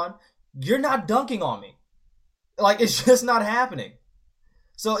Olajuwon, you're not dunking on me. Like, it's just not happening.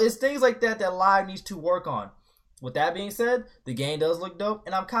 So it's things like that that Live needs to work on. With that being said, the game does look dope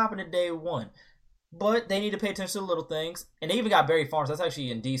and I'm confident day one. But they need to pay attention to the little things. And they even got Barry Farms. That's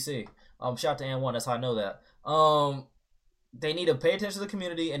actually in DC. Shout out to N1. That's how I know that. they need to pay attention to the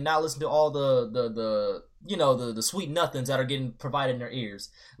community and not listen to all the sweet nothings that are getting provided in their ears.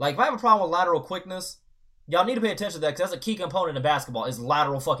 Like, if I have a problem with lateral quickness, y'all need to pay attention to that, because that's a key component in basketball, is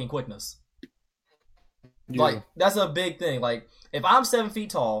lateral fucking quickness. Yeah. Like, that's a big thing. Like, if I'm 7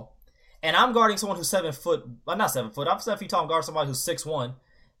 feet tall and I'm guarding someone who's 7 foot, well, not 7 foot, I'm 7 feet tall and guarding somebody who's 6'1",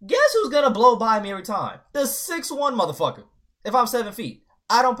 guess who's gonna blow by me every time? The 6'1" motherfucker. If I'm 7 feet,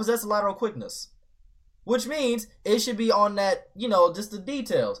 I don't possess lateral quickness. Which means it should be on that, just the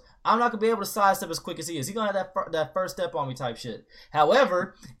details. I'm not going to be able to sidestep as quick as he is. He's going to have that first step on me type shit.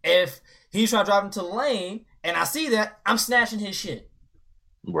 However, if he's trying to drive into the lane and I see that, I'm snatching his shit.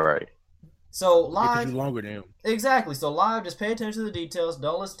 Right. So live. Because you're longer than him. Exactly. So live, just pay attention to the details.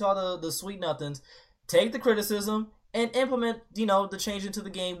 Don't listen to all the sweet nothings. Take the criticism and implement, the change into the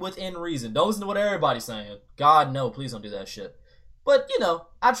game within reason. Don't listen to what everybody's saying. God, no, please don't do that shit. But,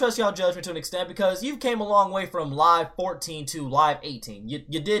 I trust y'all judgment to an extent, because you came a long way from live 14 to live 18.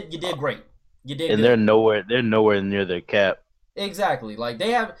 You did great. You did. And good. They're nowhere near their cap. Exactly. Like,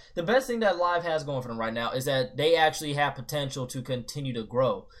 they have the best thing that live has going for them right now is that they actually have potential to continue to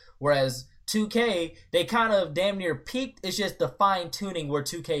grow. Whereas 2K, they kind of damn near peaked. It's just the fine tuning where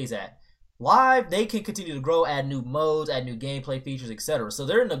 2K's at. Live, they can continue to grow, add new modes, add new gameplay features, etc. So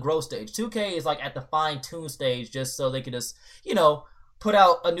they're in the growth stage. 2K is like at the fine-tune stage, just so they can just, put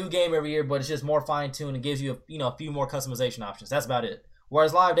out a new game every year, but it's just more fine-tuned and gives you, a few more customization options. That's about it.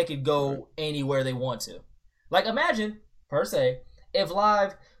 Whereas Live, they could go anywhere they want to. Like, imagine, per se, if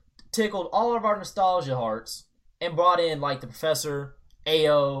Live tickled all of our nostalgia hearts and brought in, like, the Professor,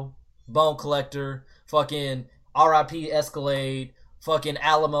 AO, Bone Collector, fucking RIP Escalade, fucking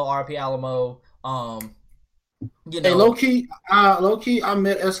Alamo, RP Alamo. Hey, low key, I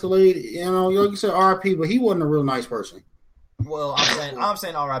met Escalade. Like you said, RP, but he wasn't a real nice person. Well, I'm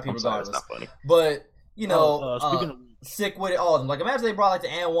saying RP regardless. Not funny. But speaking of sick with it, all of them. Like, imagine they brought like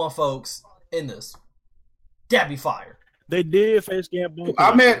the and one folks in this. That'd be fire. They did face gambling.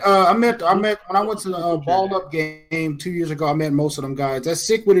 I met when I went to the Ball Up game 2 years ago. I met most of them guys. That's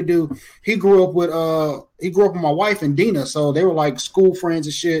sick with it, dude. He grew up with my wife and Dina, so they were like school friends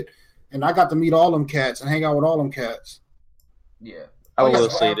and shit. And I got to meet all them cats and hang out with all them cats. Yeah, I will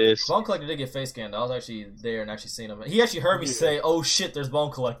say this: Bone Collector did get face scanned. I was actually there and actually seen him. He actually heard me say, "Oh shit, there's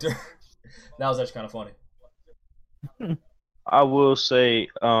Bone Collector." That was actually kind of funny. I will say,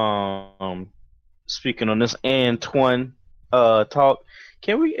 speaking on this Antoine talk,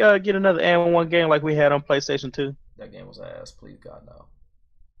 can we get another and one game like we had on PlayStation 2? That game was ass. Please God, no.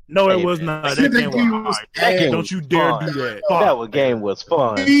 No, it was not. That game was hard. Don't you dare do that. That game was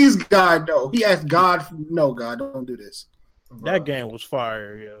fun. Please God, no. He asked God, no, God, don't do this. Bro. That game was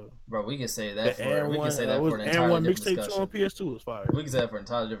fire, yo. Bro, we can say that for an entirely different discussion. On PS2 was fire. We can say that for an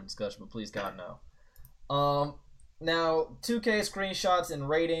entirely different discussion, but please God, no. Now 2K screenshots and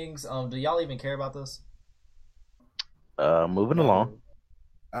ratings. Do y'all even care about this? Moving along.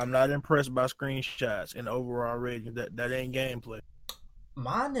 I'm not impressed by screenshots and overall rating. That ain't gameplay.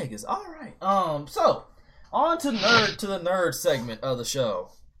 My niggas. All right. So on to the nerd segment of the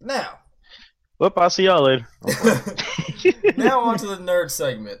show. Now. Whoop, I'll see y'all later. Now on to the nerd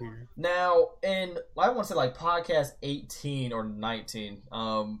segment. Now, I want to say like podcast 18 or 19.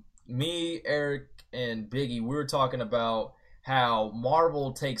 Me, Eric, and Biggie, we were talking about how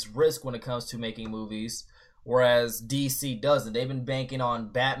Marvel takes risk when it comes to making movies, whereas DC doesn't. They've been banking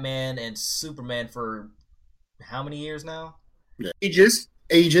on Batman and Superman for how many years now? Ages.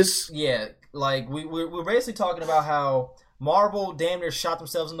 Yeah, like we're basically talking about how Marvel damn near shot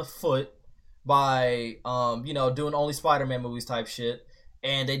themselves in the foot by doing only Spider-Man movies type shit,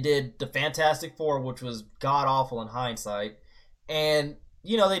 and they did the Fantastic Four, which was god awful in hindsight, and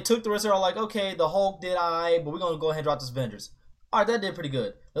they took the risk. They're all like, okay, the Hulk did but we're gonna go ahead and drop this Avengers. All right, that did pretty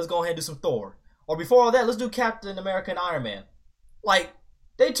good. Let's go ahead and do some Thor, or before all that, let's do Captain America and Iron Man. Like,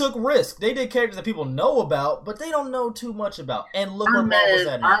 they took risks. They did characters that people know about, but they don't know too much about. And look where Marvel's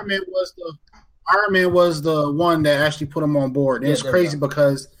at now. Iron Man was the one that actually put him on board. And it's crazy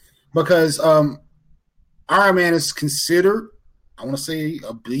because Iron Man is considered, I want to say,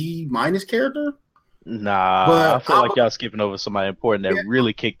 a B- character. Nah, but I feel like y'all skipping over somebody important that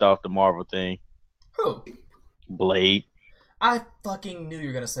really kicked off the Marvel thing. Who? Blade. I fucking knew you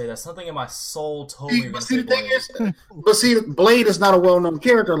were gonna say that. Something in my soul told me you were gonna say Blade. Blade is not a well-known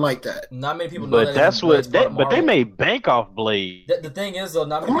character like that. Not many people know but that. That's what. But they made bank off Blade. The thing is, though,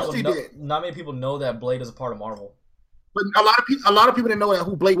 not many people know that Blade is a part of Marvel. But a lot of people didn't know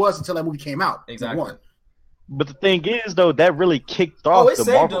who Blade was until that movie came out. Exactly. But the thing is, though, that really kicked off the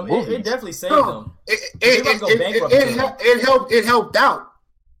Marvel movies. It definitely saved them. It helped out.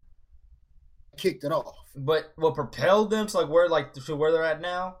 Kicked it off. But what propelled them to where they're at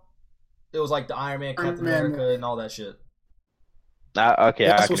now, it was like the Iron Man, Captain America, and all that shit.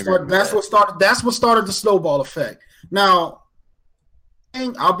 That's what started the snowball effect. Now,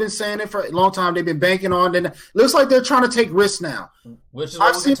 I've been saying it for a long time. They've been banking on. Then looks like they're trying to take risks now, which is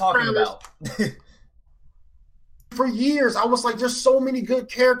what we're talking about. For years, I was like, there's so many good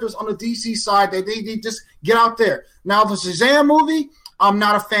characters on the DC side that they just get out there. Now, the Shazam movie, I'm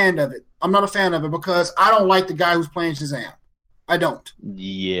not a fan of it. Because I don't like the guy who's playing Shazam. I don't.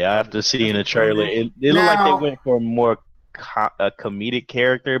 Yeah, after seeing the trailer, it looked like they went for a more a comedic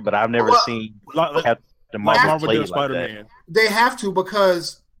character, but I've never seen the Marvel play like Spider-Man. They have to,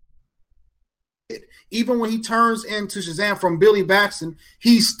 because even when he turns into Shazam from Billy Batson,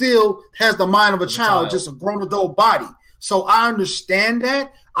 he still has the mind of a child, just a grown adult body. So I understand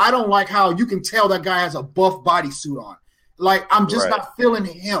that. I don't like how you can tell that guy has a buff bodysuit on. Like, I'm just not feeling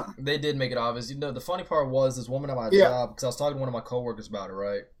him. They did make it obvious. You know, the funny part was this woman at my job, because I was talking to one of my coworkers about it,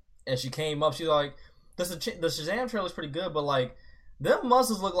 right? And she came up, she's like, the Shazam trailer is pretty good, but, like, them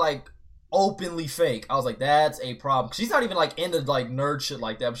muscles look like openly fake. I was like, that's a problem. She's not even, like, into, like, nerd shit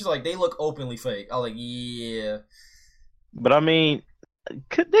like that. But she's like, they look openly fake. I was like, yeah. But, I mean,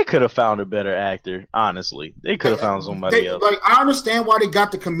 they could have found a better actor, honestly. They could have found somebody else. Like, I understand why they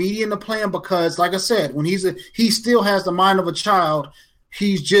got the comedian to play him, because, like I said, when he still has the mind of a child.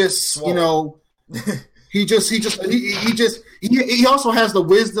 He's just, you know, he also has the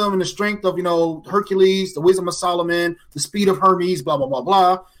wisdom and the strength of, you know, Hercules, the wisdom of Solomon, the speed of Hermes, blah blah blah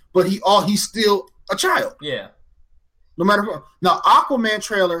blah. But he's still a child. Yeah. No matter what. Now, Aquaman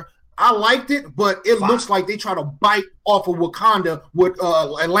trailer, I liked it, but it looks like they try to bite off of Wakanda with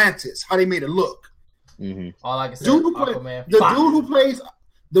Atlantis. How they made it look. Mm-hmm. All I can say, Aquaman. The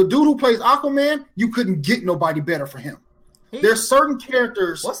dude who plays Aquaman, you couldn't get nobody better for him. There's certain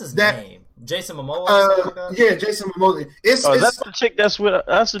characters. What's his name? Jason Momoa. Yeah, Jason Momoa. It's that's the chick that's with.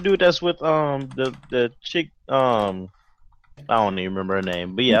 That's the dude that's with the chick. I don't even remember her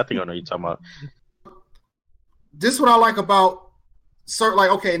name, but yeah, I think I know what you're talking about. This is what I like about certain. Like,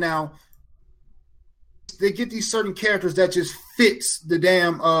 okay, now they get these certain characters that just fits the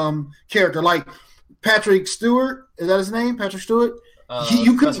damn character. Like Patrick Stewart, is that his name? Patrick Stewart.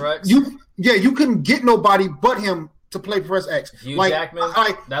 You couldn't get nobody but him to play Professor X. Hugh Jackman,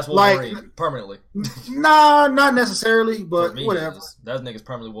 that's Wolverine, permanently. Nah, not necessarily, but whatever. That nigga's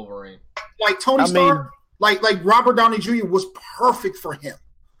permanently Wolverine. Like Tony Stark, like Robert Downey Jr. was perfect for him.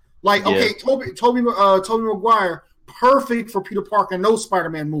 Like, okay, Tobey Maguire, perfect for Peter Parker in those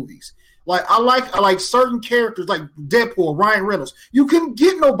Spider-Man movies. Like, I like certain characters like Deadpool, Ryan Reynolds. You couldn't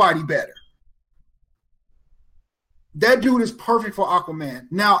get nobody better. That dude is perfect for Aquaman.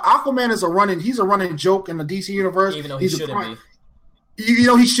 Now, Aquaman is he's a running joke in the DC universe. Even though he shouldn't be. You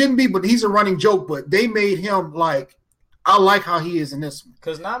know, he shouldn't be, but he's a running joke. But they made him, like, I like how he is in this one.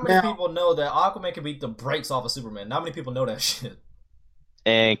 Because not many people know that Aquaman can beat the brakes off of Superman. Not many people know that shit.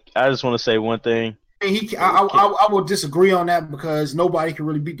 And I just want to say one thing. I will disagree on that, because nobody can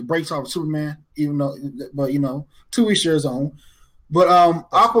really beat the brakes off of Superman, but, you know, to each their own. But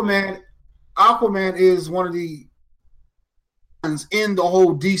Aquaman is one of the in the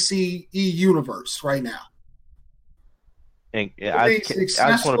whole DCE universe right now. And I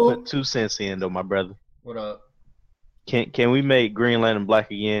just want to put 2 cents in, though, my brother. What up? Can we make Green Lantern black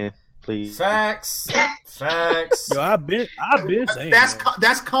again, please? Facts. Yo, I've been saying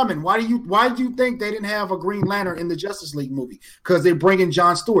that's coming. Why do you think they didn't have a Green Lantern in the Justice League movie? Because they bring in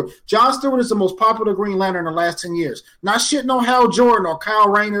John Stewart. John Stewart is the most popular Green Lantern in the last 10 years. Not shitting on Hal Jordan or Kyle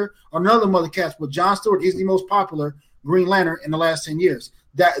Rayner or none of them other cats, but John Stewart is the most popular Green Lantern in the last 10 years.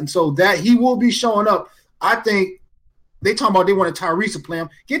 That he will be showing up. I think they talking about they wanted Tyrese to play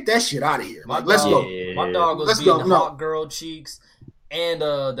him. Get that shit out of here. Let's go. My dog was beating Hawk Girl cheeks, and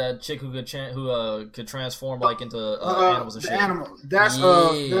that chick who could transform like into animals and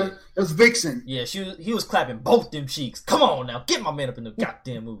shit. That's Vixen. Yeah, he was clapping both them cheeks. Come on now, get my man up in the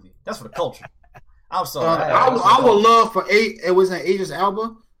goddamn movie. That's for the culture. I'm sorry. I would love for Idris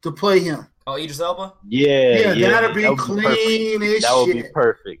Elba to play him. Oh, Idris Elba? Yeah, that'd be clean as shit. That would be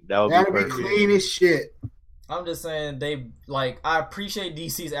perfect. That'd be clean as shit. I'm just saying I appreciate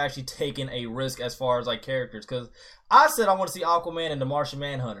DC's actually taking a risk as far as like characters, because I said I want to see Aquaman and the Martian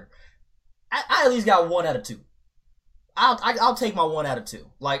Manhunter. I at least got 1 out of 2. I'll take my 1 out of 2.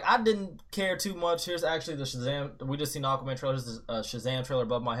 Like, I didn't care too much. Here's actually the Shazam. We just seen the Aquaman trailer. There's a Shazam trailer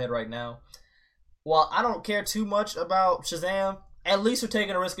above my head right now. While I don't care too much about Shazam, at least we're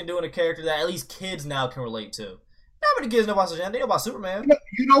taking a risk in doing a character that at least kids now can relate to. Not many kids know about Shazam. They know about Superman.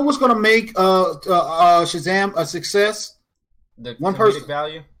 You know what's going to make Shazam a success? The one person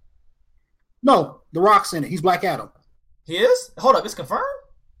value. No, The Rock's in it. He's Black Adam. He is? Hold up, it's confirmed?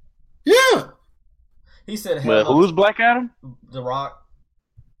 Yeah. He said, But who's Black Adam? The Rock.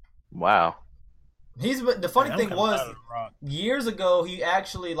 Wow. The funny I'm thing kinda was, mad at The Rock. years ago, he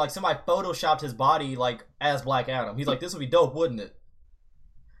actually, like, somebody photoshopped his body, like, as Black Adam. He's like, this would be dope, wouldn't it?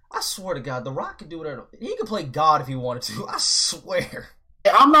 I swear to God, The Rock could do whatever. He could play God if he wanted to. I swear.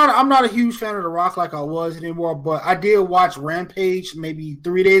 I'm not a huge fan of The Rock like I was anymore, but I did watch Rampage maybe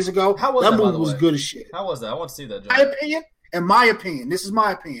 3 days ago. How was that, by movie the was way? good as shit. How was that? I want to see that, My John. opinion, this is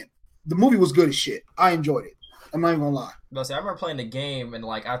my opinion. The movie was good as shit. I enjoyed it. I'm not even gonna lie. No, see, I remember playing the game and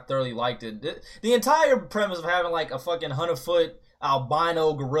like I thoroughly liked it. The entire premise of having like a fucking 100-foot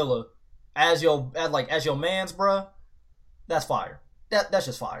albino gorilla as your man's, bruh, that's fire. That's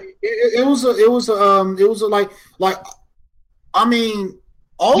just fire. It was like I mean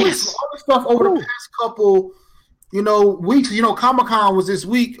all this stuff over the past couple weeks. Comic-Con was this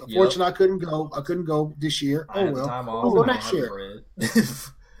week. Unfortunately, I couldn't go this year. I had the time off. We'll go I don't next have year. bread.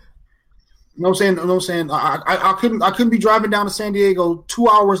 You know what I'm saying? I couldn't be driving down to San Diego 2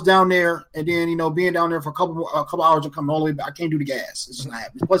 hours down there and then being down there for a couple hours and coming all the way back. I can't do the gas. It's just not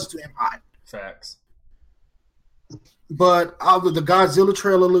happening. Plus it's too damn hot. Facts. But the Godzilla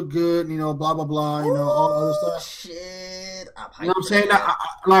trailer looked good. Blah blah blah. All the other stuff. Shit. You know what I'm saying?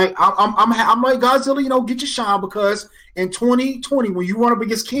 I'm like Godzilla. Get your shine because in 2020 when you run up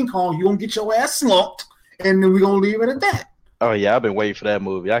against King Kong, you gonna get your ass slumped, and then we're gonna leave it at that. Oh yeah, I've been waiting for that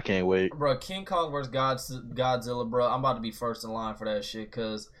movie. I can't wait. Bro, King Kong vs. Godzilla, bro. I'm about to be first in line for that shit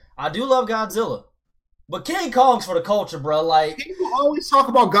because I do love Godzilla. But King Kong's for the culture, bro. Like, people always talk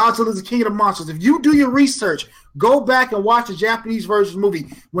about Godzilla as the king of the monsters. If you do your research, go back and watch the Japanese version movie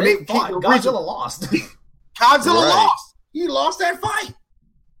when they fought. Godzilla lost. Godzilla lost. He lost that fight.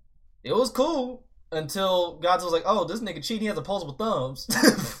 It was cool until Godzilla was like, "Oh, this nigga cheating. He has opposable thumbs."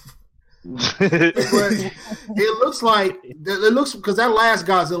 But it looks because that last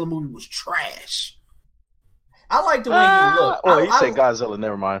Godzilla movie was trash. I like the way he looked. Oh, you said Godzilla.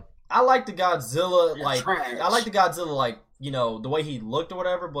 Never mind. I like the Godzilla, like trash. I like the Godzilla, like the way he looked or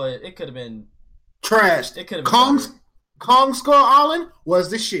whatever. But it could have been trash. It could have been Kong Skull Island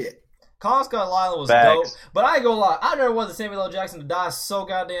was the shit. Kong Skull Island was Facts. dope, but I ain't gonna lie, I never wanted Samuel L. Jackson to die so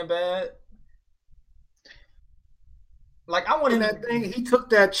goddamn bad. Like I wanted that thing. He took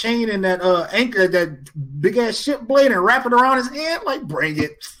that chain and that anchor, that big ass ship blade, and wrapped it around his head. Like, bring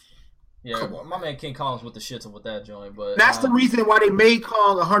it. Yeah, my man King Kong's with the shits with that joint, but that's the reason why they made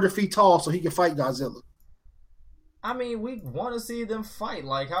Kong 100 feet tall so he can fight Godzilla. I mean, we want to see them fight.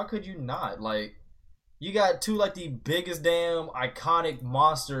 Like, how could you not? Like, you got two like the biggest damn iconic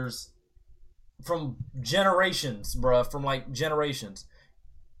monsters from generations, bruh, from like generations,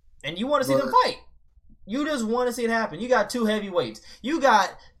 and you want to see them fight. You just want to see it happen. You got two heavyweights. You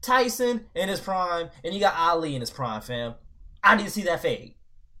got Tyson in his prime, and you got Ali in his prime, fam. I need to see that fade.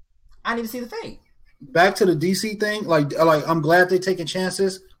 I need to see the fade. Back to the DC thing, like I'm glad they're taking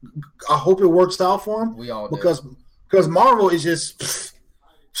chances. I hope it works out for them. We all do. Because Marvel is just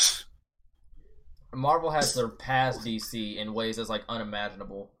Marvel has surpassed DC in ways that's like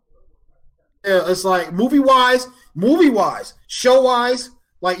unimaginable. Yeah, it's like movie wise, show wise,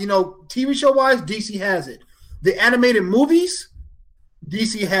 like TV show wise, DC has it. The animated movies,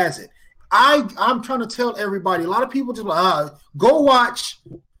 DC has it. I'm trying to tell everybody. A lot of people just go watch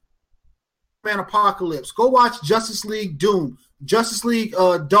Man Apocalypse. Go watch Justice League Doom. Justice League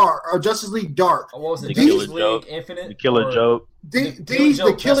Dark. What was it? The Justice Killer League Joke. Infinite? The Killer Joke.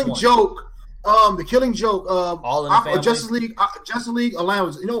 The Killing Joke. The Killing Joke. All in the Family. Justice League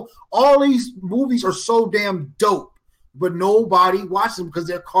Allowance. All these movies are so damn dope, but nobody watches them because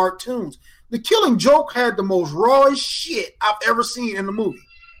they're cartoons. The Killing Joke had the most rawest shit I've ever seen in the movie.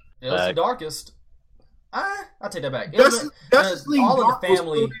 It was the darkest. I'll take that back. Justice League All Dark in the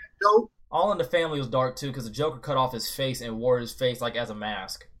Family. was so dope. All in the Family was dark too because the Joker cut off his face and wore his face like as a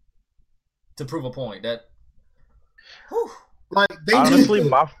mask to prove a point. That, whew. Like they honestly,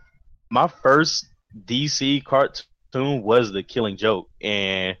 my first DC cartoon was The Killing Joke,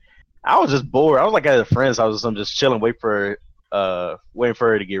 and I was just bored. I was like at a friend's house, I'm just chilling, waiting for her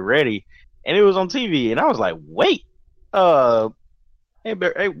to get ready, and it was on TV, and I was like, wait,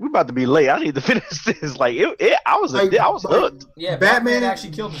 hey, we're about to be late. I need to finish this. Like I was hooked. Yeah, Batman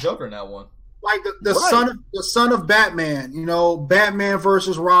actually killed the Joker in that one. Like the son of Batman, Batman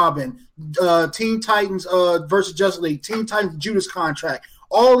versus Robin, Teen Titans versus Justice League, Teen Titans Judas Contract.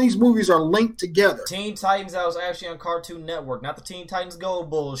 All these movies are linked together. Teen Titans that was actually on Cartoon Network, not the Teen Titans Go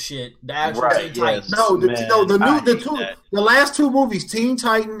bullshit. The actual Right, Teen yes. Titans. No, Man, the last two movies, Teen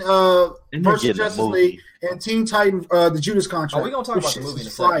Titan versus Justice League and Teen Titan the Judas Contract. Oh, we gonna talk about the movie in a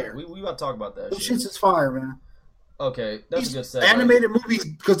second. We about to talk about that. Those shit. shits is fire, man. Okay, that's a good segue. Animated movies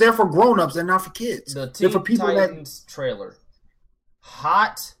because they're for grown-ups, they're not for kids. The They're Teen for people Titans trailer.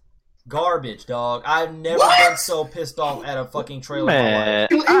 Hot garbage, dog. I've never What? been so pissed off at a fucking trailer in my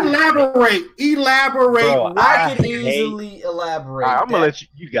life. Man, Elaborate. Bro, I could hate- easily elaborate. I'm gonna let you.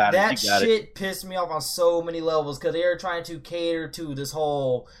 You got That it. You got it. shit pissed me off on so many levels because they're trying to cater to this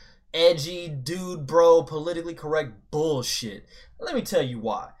whole edgy dude bro politically correct bullshit. Let me tell you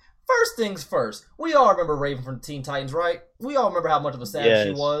why. First things first, we all remember Raven from Teen Titans, right? We all remember how much of a savage she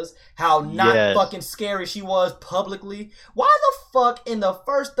Yes. was, how not Yes. fucking scary she was publicly. Why the fuck in the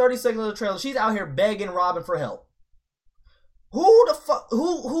first 30 seconds of the trailer she's out here begging Robin for help? Who the fuck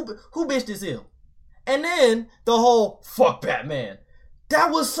who bitch this ill? And then the whole fuck Batman.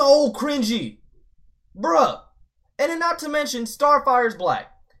 That was so cringy. Bruh. And then not to mention Starfire's black.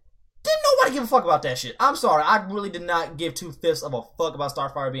 Didn't nobody give a fuck about that shit. I'm sorry, I really did not give 2/5 of a fuck about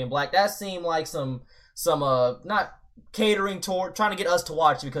Starfire being black. That seemed like some not catering toward trying to get us to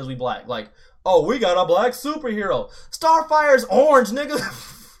watch because we black. Like, oh, we got a black superhero. Starfire's orange, nigga.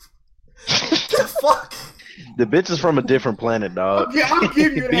 The fuck? The bitch is from a different planet, dog. Okay, I'll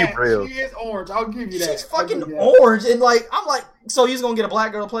give you Be that. real. She is orange. I'll give you that. She's I'll give fucking you that. orange, and like I'm like, so you're gonna get a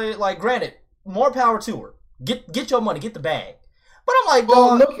black girl to play it? Like, granted, more power to her. Get your money, get the bag. But I'm like,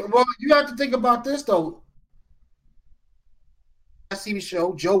 Well, dog, look. You have to think about this though. That TV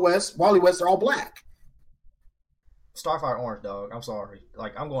show, Joe West, Wally West, they're all black. Starfire orange, dog. I'm sorry.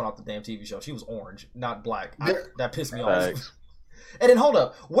 Like, I'm going off the damn TV show. She was orange, not black. They're- That pissed me Facts. off. And then hold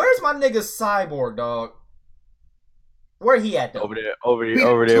up, where's my nigga Cyborg, dog? Where he at though? Over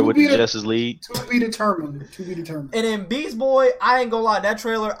there with the Justice League. To be determined. To be determined. And then Beast Boy, I ain't gonna lie, that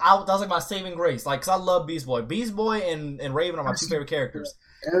trailer, that was like my saving grace. Like, cause I love Beast Boy. Beast Boy and Raven are my two favorite characters.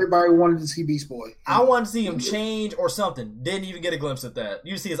 Everybody wanted to see Beast Boy. I wanted to see him change or something. Didn't even get a glimpse at that.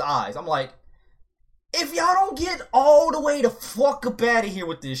 You see his eyes. I'm like, if y'all don't get all the way the fuck up out of here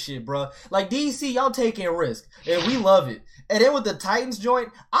with this shit, bruh. Like, DC, y'all taking a risk. And we love it. And then with the Titans joint,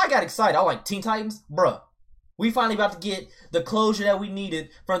 I got excited. I was like, Teen Titans? Bruh. We finally about to get the closure that we needed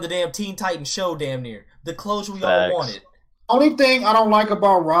from the damn Teen Titans show damn near. The closure we all Facts. wanted. Only thing I don't like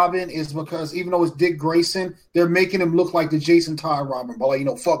about Robin is because even though it's Dick Grayson, they're making him look like the Jason Todd Robin, but like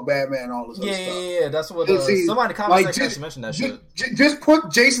fuck Batman and all this other stuff. Yeah. That's what See, somebody in the comment like, section just- actually mentioned that shit. Just put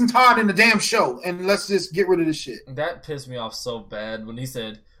Jason Todd in the damn show and let's just get rid of this shit. That pissed me off so bad when he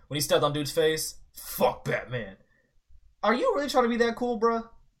stepped on dude's face, fuck Batman. Are you really trying to be that cool, bruh?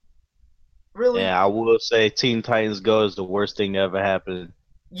 Really? Yeah, I will say Teen Titans Go is the worst thing that ever happened.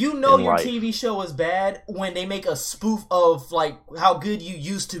 You know in your life. TV show is bad when they make a spoof of like how good you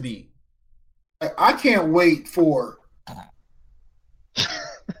used to be. I can't wait for the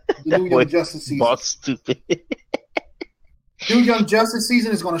new Young Boy, Justice season. Boss stupid. New Young Justice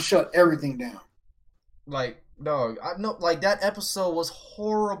season is going to shut everything down. Like, dog, I know, like that episode was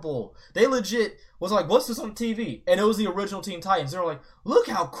horrible. They legit was like, "What's this on TV?" And it was the original Teen Titans. They were like, "Look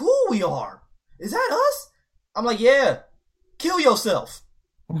how cool we are. Is that us?" I'm like, "Yeah, kill yourself."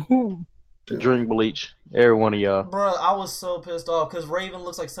 Drink bleach. Every one of y'all. Bruh, I was so pissed off because Raven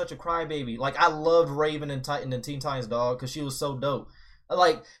looks like such a crybaby. Like, I loved Raven and Teen Titans, dog, because she was so dope.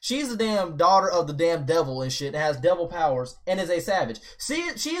 Like, she's the damn daughter of the damn devil and shit, and has devil powers, and is a savage. She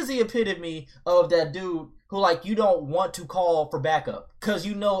is the epitome of that dude who, like, you don't want to call for backup because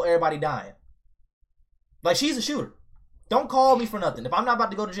you know everybody dying. Like, she's a shooter. Don't call me for nothing. If I'm not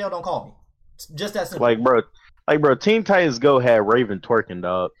about to go to jail, don't call me. It's just that simple. Like, bro, Teen Titans Go had Raven twerking,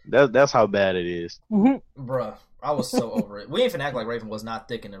 dog. That's how bad it is. Bruh, I was so over it. We ain't finna act like Raven was not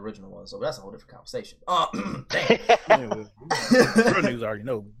thick in the original one, so that's a whole different conversation. Damn. Anyway, real niggas already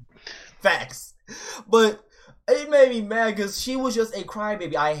know. Facts. But it made me mad because she was just a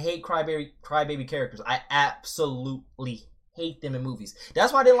crybaby. I hate crybaby characters. I absolutely hate them in movies.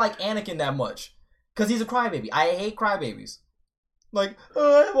 That's why I didn't like Anakin that much. Because he's a crybaby. I hate crybabies. Like,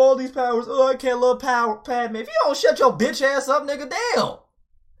 oh, I have all these powers. Oh, I can't love Padme. If you don't shut your bitch ass up, nigga, damn.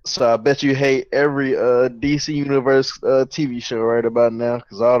 So I bet you hate every DC Universe TV show right about now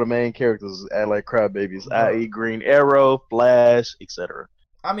because all the main characters act like crybabies, i.e. Green Arrow, Flash, etc.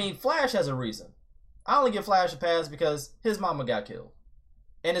 I mean, Flash has a reason. I only give Flash a pass because his mama got killed.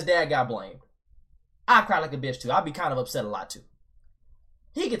 And his dad got blamed. I cry like a bitch too. I'd be kind of upset a lot too.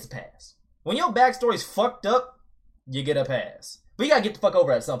 He gets a pass. When your backstory's fucked up, you get a pass. But you gotta get the fuck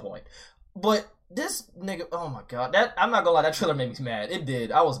over it at some point. But this nigga, oh my god, that I'm not gonna lie, that trailer made me mad. It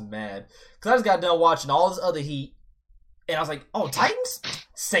did. I was mad because I just got done watching all this other heat, and I was like, oh, Titans?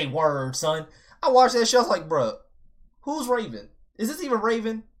 Say word, son. I watched that shit. I was like, bruh, who's Raven? Is this even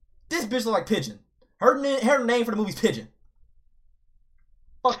Raven? This bitch look like Pigeon. Her name for the movie's Pigeon.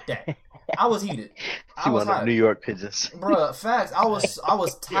 Fuck that. I was heated. She one of New York Pigeons. Bruh, facts. I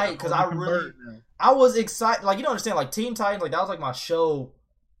was tight because I was excited. Like, you don't understand, like Teen Titans, like that was like my show,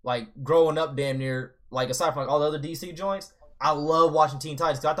 like growing up damn near, like aside from like all the other DC joints. I love watching Teen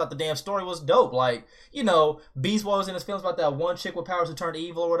Titans because I thought the damn story was dope. Like, you know, Beast Boy was in his feelings about that one chick with powers who turned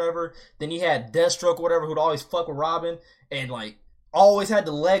evil or whatever. Then you had Deathstroke or whatever who'd always fuck with Robin and like always had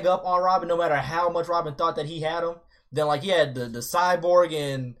the leg up on Robin no matter how much Robin thought that he had him. Then like you had the Cyborg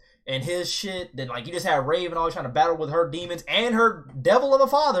and his shit. Then like you just had Raven always trying to battle with her demons and her devil of a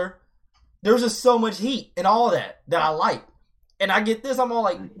father. There was just so much heat and all that I liked. And I get this, I'm all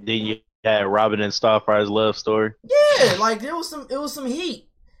like, then you had Robin and Starfire's love story. Yeah, like it was some heat.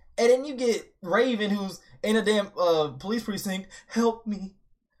 And then you get Raven who's in a damn police precinct. Help me.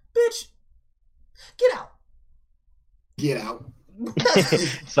 Bitch. Get out. Get out.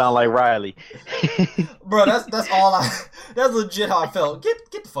 Sound like Riley. Bro, that's all that's legit how I felt.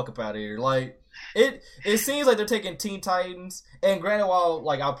 Get the fuck up out of here. Like it seems like they're taking Teen Titans, and granted, while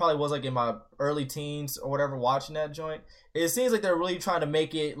like I probably was like in my early teens or whatever watching that joint, it seems like they're really trying to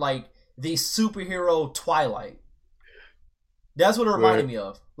make it like the superhero Twilight. That's what it reminded me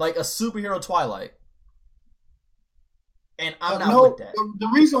of, like a superhero Twilight. And I'm not with that. The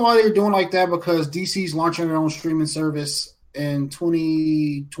reason why they're doing like that because DC's launching their own streaming service in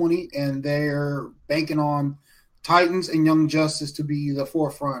 2020, and they're banking on Titans and Young Justice to be the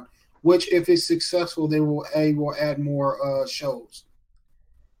forefront. Which, if it's successful, they will add more shows.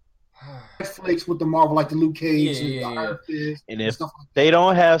 Netflix with the Marvel, like the Luke Cage, the Iron Fist, and if stuff like they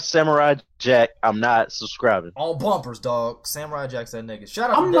don't have Samurai Jack, I'm not subscribing. All bumpers, dog. Samurai Jack's that nigga.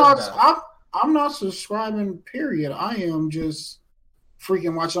 Shout out. I'm not subscribing. Period. I am just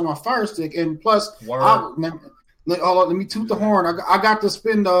freaking watching on my Fire Stick, and plus, let me toot the horn. I got to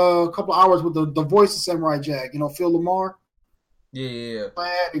spend a couple hours with the voice of Samurai Jack. You know, Phil Lamar. Yeah.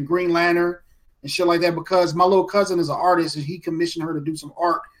 And Green Lantern and shit like that because my little cousin is an artist and he commissioned her to do some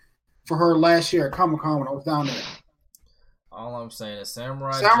art for her last year at Comic-Con when I was down there. All I'm saying is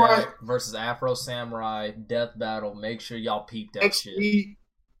Samurai Jack versus Afro Samurai Death Battle. Make sure y'all peep that shit.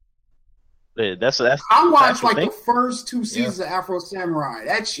 Yeah, that's I watched like the first 2 seasons of Afro Samurai.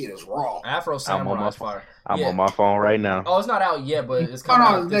 That shit is raw. Afro Samurai is fire. I'm on my phone right now. Oh, it's not out yet, but it's coming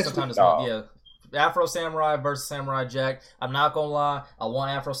out sometime this month. Yeah. Afro Samurai versus Samurai Jack. I'm not gonna lie, I want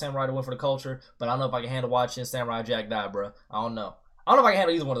Afro Samurai to win for the culture, but I don't know if I can handle watching Samurai Jack die, bro. I don't know. I don't know if I can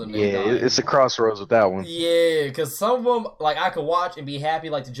handle either one of them. Yeah, it's a crossroads with that one. Yeah, because some of them, like, I could watch and be happy,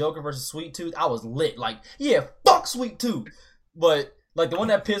 like the Joker versus Sweet Tooth. I was lit. Like, yeah, fuck Sweet Tooth. But, like, the one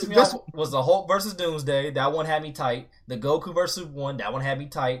that pissed me off was the Hulk versus Doomsday. That one had me tight. The Goku versus Superman. That one had me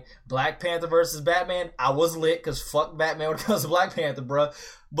tight. Black Panther versus Batman. I was lit because fuck Batman when it comes to Black Panther, bro.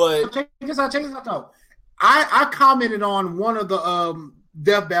 But check this out though. I commented on one of the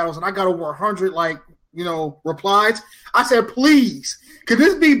death battles and I got over 100 replies. I said, please, could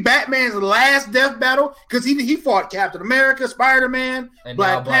this be Batman's last death battle? Because he fought Captain America, Spider-Man,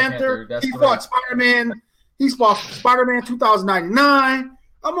 Black Panther. He fought Spider-Man. He fought Spider-Man 2099.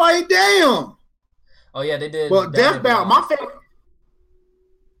 I'm like, damn. Oh yeah, they did. Well, death battle, my favorite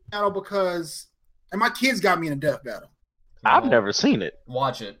battle because my kids got me in a death battle. I've never seen it.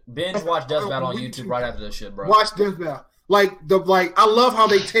 Watch it. Binge watch Death Battle on YouTube right after this shit, bro. Watch Death Battle. I love how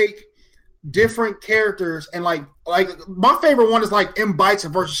they take different characters and like my favorite one is like M.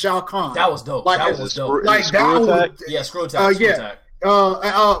 Bison versus Shao Kahn. That was dope. That was dope. Screw Attack.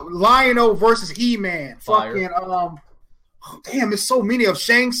 Lion-O versus He-Man. Fucking damn, there's so many of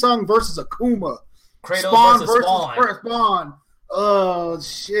Shang Tsung versus Akuma. Kratos versus Spawn. Oh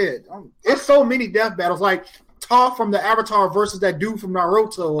shit. It's so many death battles. Like Toph from the Avatar versus that dude from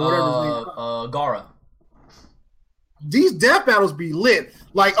Naruto or whatever his name is. Gaara. These death battles be lit.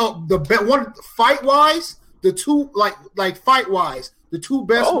 Like the one fight wise, the two fight wise, the two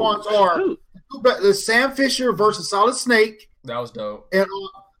best ones are the Sam Fisher versus Solid Snake. That was dope. And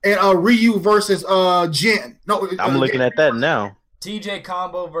Ryu versus Jin. No, I'm looking at that now. TJ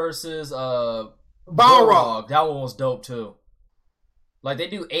Combo versus Balrog. That one was dope too. Like they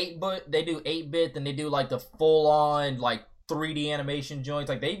do 8-bit, then they do like the full on like 3D animation joints.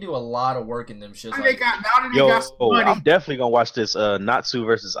 Like they do a lot of work in them shits. I'm definitely gonna watch this Natsu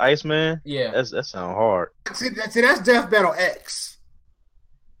versus Iceman. Yeah, that sounds hard. That's Death Battle X.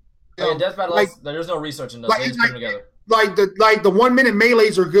 Yeah, Death Battle X. There's no research in those. They just put them together. the 1 minute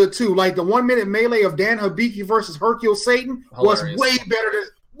melees are good too. Like the 1 minute melee of Dan Hibiki versus Hercule Satan was way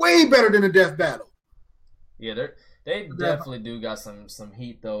better than the death battle. Yeah, they definitely do got some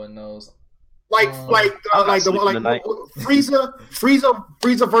heat though in those. Frieza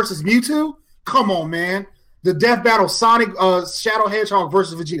versus Mewtwo. Come on, man. The death battle Sonic Shadow Hedgehog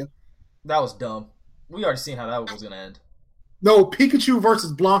versus Vegeta. That was dumb. We already seen how that was gonna end. No, Pikachu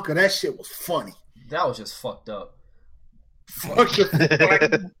versus Blanca. That shit was funny. That was just fucked up.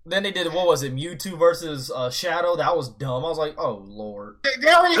 Then they did, what was it, Mewtwo versus Shadow? That was dumb. I was like, oh lord.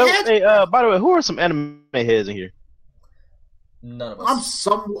 They already had. By the way, who are some anime heads in here? None of us.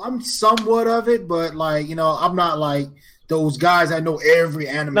 I'm somewhat of it, but like, you know, I'm not like those guys that know every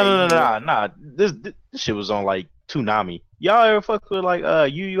anime. No. This shit was on like Toonami. Y'all ever fuck with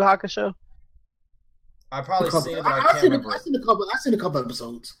like Yu Yu Hakusho? I probably seen it, but I can't remember. I've seen a couple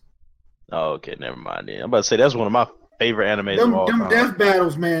episodes. Oh, okay, never mind then. I'm about to say that's one of my favorite animes of all time. Them death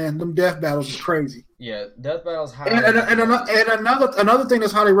battles, man. Them death battles are crazy. Yeah, death battles. And another thing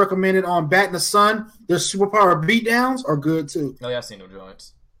that's highly recommended on Bat in the Sun, their superpower beatdowns are good too. Oh yeah, I've seen them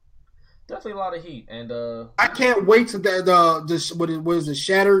joints. Definitely a lot of heat, and I can't wait till the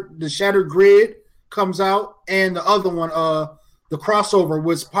Shattered Grid comes out, and the other one, the crossover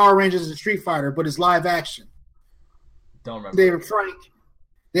was Power Rangers and Street Fighter, but it's live action. Don't remember. David Frank.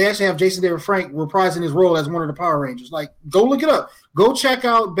 They actually have Jason David Frank reprising his role as one of the Power Rangers. Like, go look it up. Go check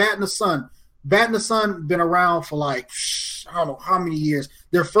out Bat in the Sun. Bat in the Sun been around for like, I don't know how many years.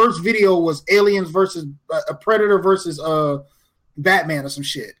 Their first video was Aliens versus a Predator versus Batman or some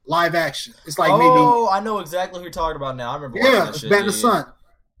shit. Live action. It's like I know exactly who you're talking about now. I remember watching that shit. Bat in the Sun.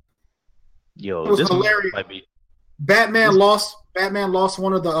 Yo, it was this hilarious. might be... Batman lost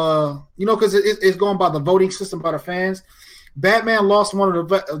one of the because it's going by the voting system by the fans. Batman lost one of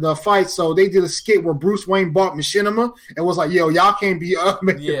the fights, so they did a skit where Bruce Wayne bought Machinima and was like, "Yo, y'all can't be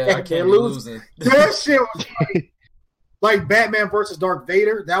I can't lose." That shit was funny. Like Batman versus Darth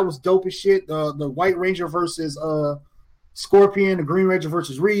Vader, that was dope as shit. The White Ranger versus Scorpion, the Green Ranger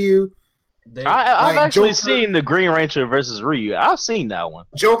versus Ryu. I've actually seen the Green Ranger versus Ryu. I've seen that one.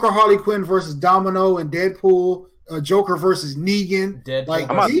 Joker, Harley Quinn versus Domino and Deadpool. Joker versus Negan. Deadpool. Like,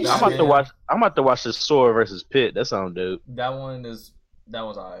 I'm about to watch this Sword versus Pit. That sounds dope. That one's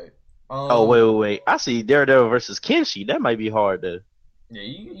alright. Wait. I see Daredevil versus Kenshi. That might be hard to. Yeah,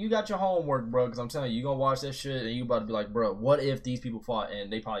 you got your homework, bro. Because I'm telling you gonna watch that shit and you about to be like, bro, what if these people fought and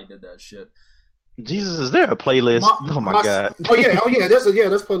they probably did that shit? Jesus, is there a playlist? My God. Oh yeah. There's a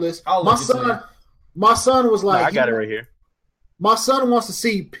playlist. My son was like, I got it right here. My son wants to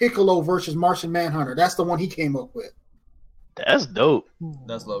see Piccolo versus Martian Manhunter. That's the one he came up with. That's dope.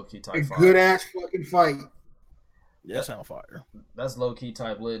 That's low key type. Good ass fucking fight. Yeah, that sound fire. That's low key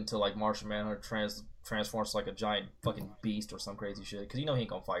type lit until like Martian Manhunter transforms to like a giant fucking beast or some crazy shit. Because you know he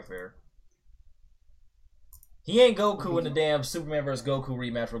ain't gonna fight fair. He ain't Goku in the damn Superman vs. Goku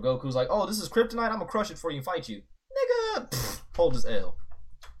rematch where Goku's like, oh, this is Kryptonite, I'm gonna crush it for you and fight you. Nigga, hold his L.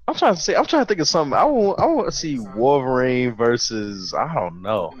 I'm trying to think of something. I want to see Wolverine versus, I don't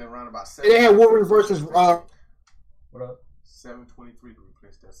know. They had Wolverine versus what up? 723 to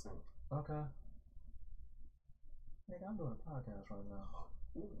replace that scene. Okay. Nigga, I'm doing a podcast right now.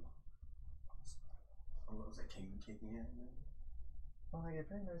 Ooh. Oh, was that King kicking in? Oh, I get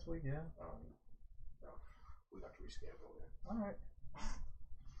paid next week, yeah. No, we got to reschedule it. Alright.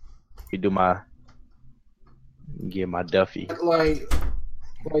 Get my Duffy.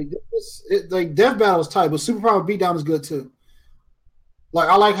 Like Death Battle is tight, but Superpower Beatdown is good too. Like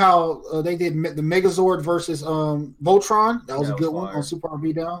I like how they did the Megazord versus Voltron. That was a good one on Superpower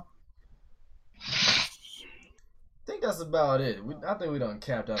Beatdown. I think that's about it. I think we done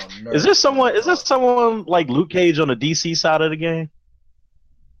capped out on Nerf. Is this someone like Luke Cage on the DC side of the game?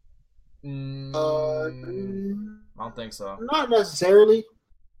 I don't think so. Not necessarily.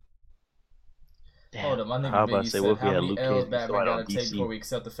 Damn. Hold up, my nigga Biggie said how many L's Batman gotta take before we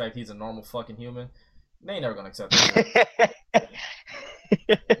accept the fact he's a normal fucking human. They ain't never gonna accept that.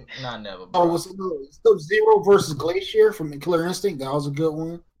 Not never, bro. Oh, was Sub-Zero versus Glacier from Killer Instinct? That was a good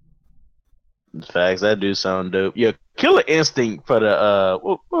one. Facts, that do sound dope. Yeah, Killer Instinct for the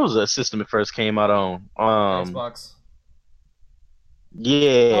what was the system it first came out on? Xbox.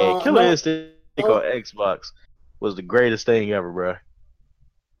 Yeah, Killer Instinct on Xbox was the greatest thing ever, bro.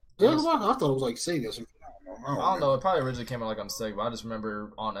 I thought it was like Sega. I don't know. It probably originally came out like on Sega, but I just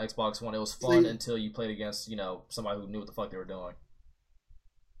remember on Xbox One it was fun until you played against, somebody who knew what the fuck they were doing.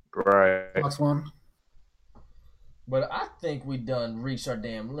 Right. Xbox One. But I think we done reached our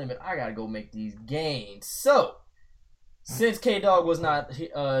damn limit. I gotta go make these gains. So, Since K Dog was not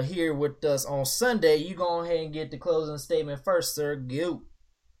here with us on Sunday, you go ahead and get the closing statement first, sir. Go.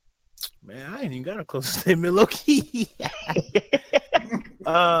 Man, I ain't even got a close statement, low key.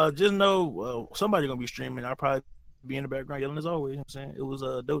 Just know somebody gonna be streaming. I'll probably be in the background yelling as always. You know what I'm saying? It was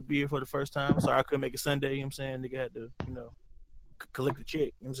a dope beer for the first time. Sorry I couldn't make it Sunday. You know what I'm saying? Nigga had to, collect the check. You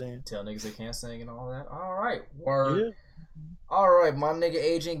know what I'm saying? Tell niggas they can't sing and all that. All right. Word. Yeah. All right. My nigga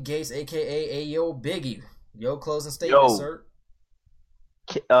Agent Gates, a.k.a. Ayo Biggie. Yo, closing statement, sir.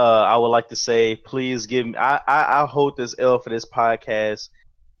 I would like to say, please give me. I hold this L for this podcast.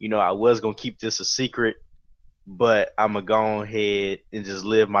 I was gonna keep this a secret, but I'm gonna go ahead and just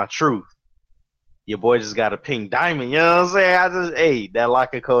live my truth. Your boy just got a pink diamond. You know what I'm saying? That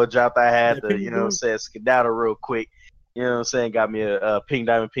locker code dropped. I had to, skedaddle real quick. You know what I'm saying? Got me a pink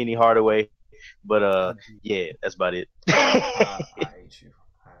diamond Penny Hardaway. But yeah, that's about it. I hate you.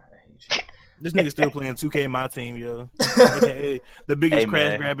 This nigga still playing 2K my team, yo. AKA the biggest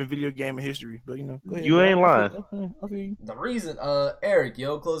crash grabbing video game in history. But go ahead, you ain't lying. Okay. The reason, Eric,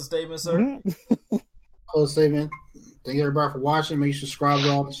 yo, closing statement, sir. Mm-hmm. Close statement. Thank everybody for watching. Make sure you subscribe to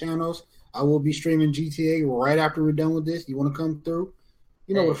all the channels. I will be streaming GTA right after we're done with this. You want to come through?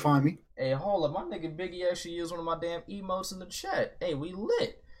 You know where to find me. Hey, hold up. My nigga Biggie actually used one of my damn emotes in the chat. Hey, we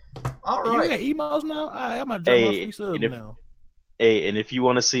lit. All right. You got emotes now? I'm going to drop my free sub now. Hey, and if you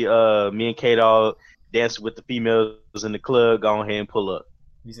want to see me and K-Dog dance with the females in the club, go ahead and pull up.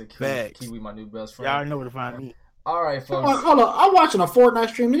 He said, Kiwi, my new best friend. Y'all already know where to find me. All right, folks. Hold on. I'm watching a Fortnite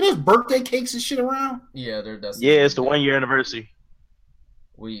stream. There's birthday cakes and shit around. Yeah, that's it's the 1 year anniversary.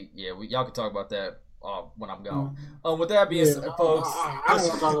 Y'all can talk about that when I'm gone. With that being said, folks, I don't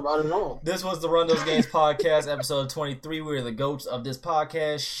want to talk about it at all. This was the Run Those Games podcast, episode 23. We're the goats of this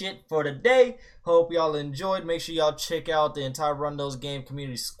podcast. Shit for the day. Hope y'all enjoyed. Make sure y'all check out the entire Run Those Game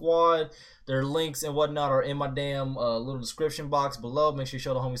community squad. Their links and whatnot are in my damn little description box below. Make sure you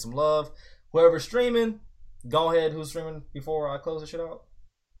show the homies some love. Whoever's streaming, go ahead. Who's streaming before I close the shit out?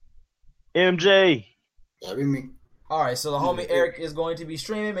 MJ. That'd be me. All right, so the homie Eric is going to be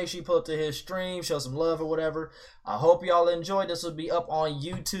streaming. Make sure you pull up to his stream, show some love or whatever. I hope y'all enjoyed. This will be up on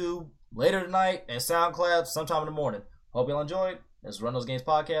YouTube later tonight and SoundCloud sometime in the morning. Hope y'all enjoyed. This is Run Those Games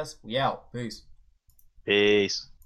podcast. We out. Peace. Peace.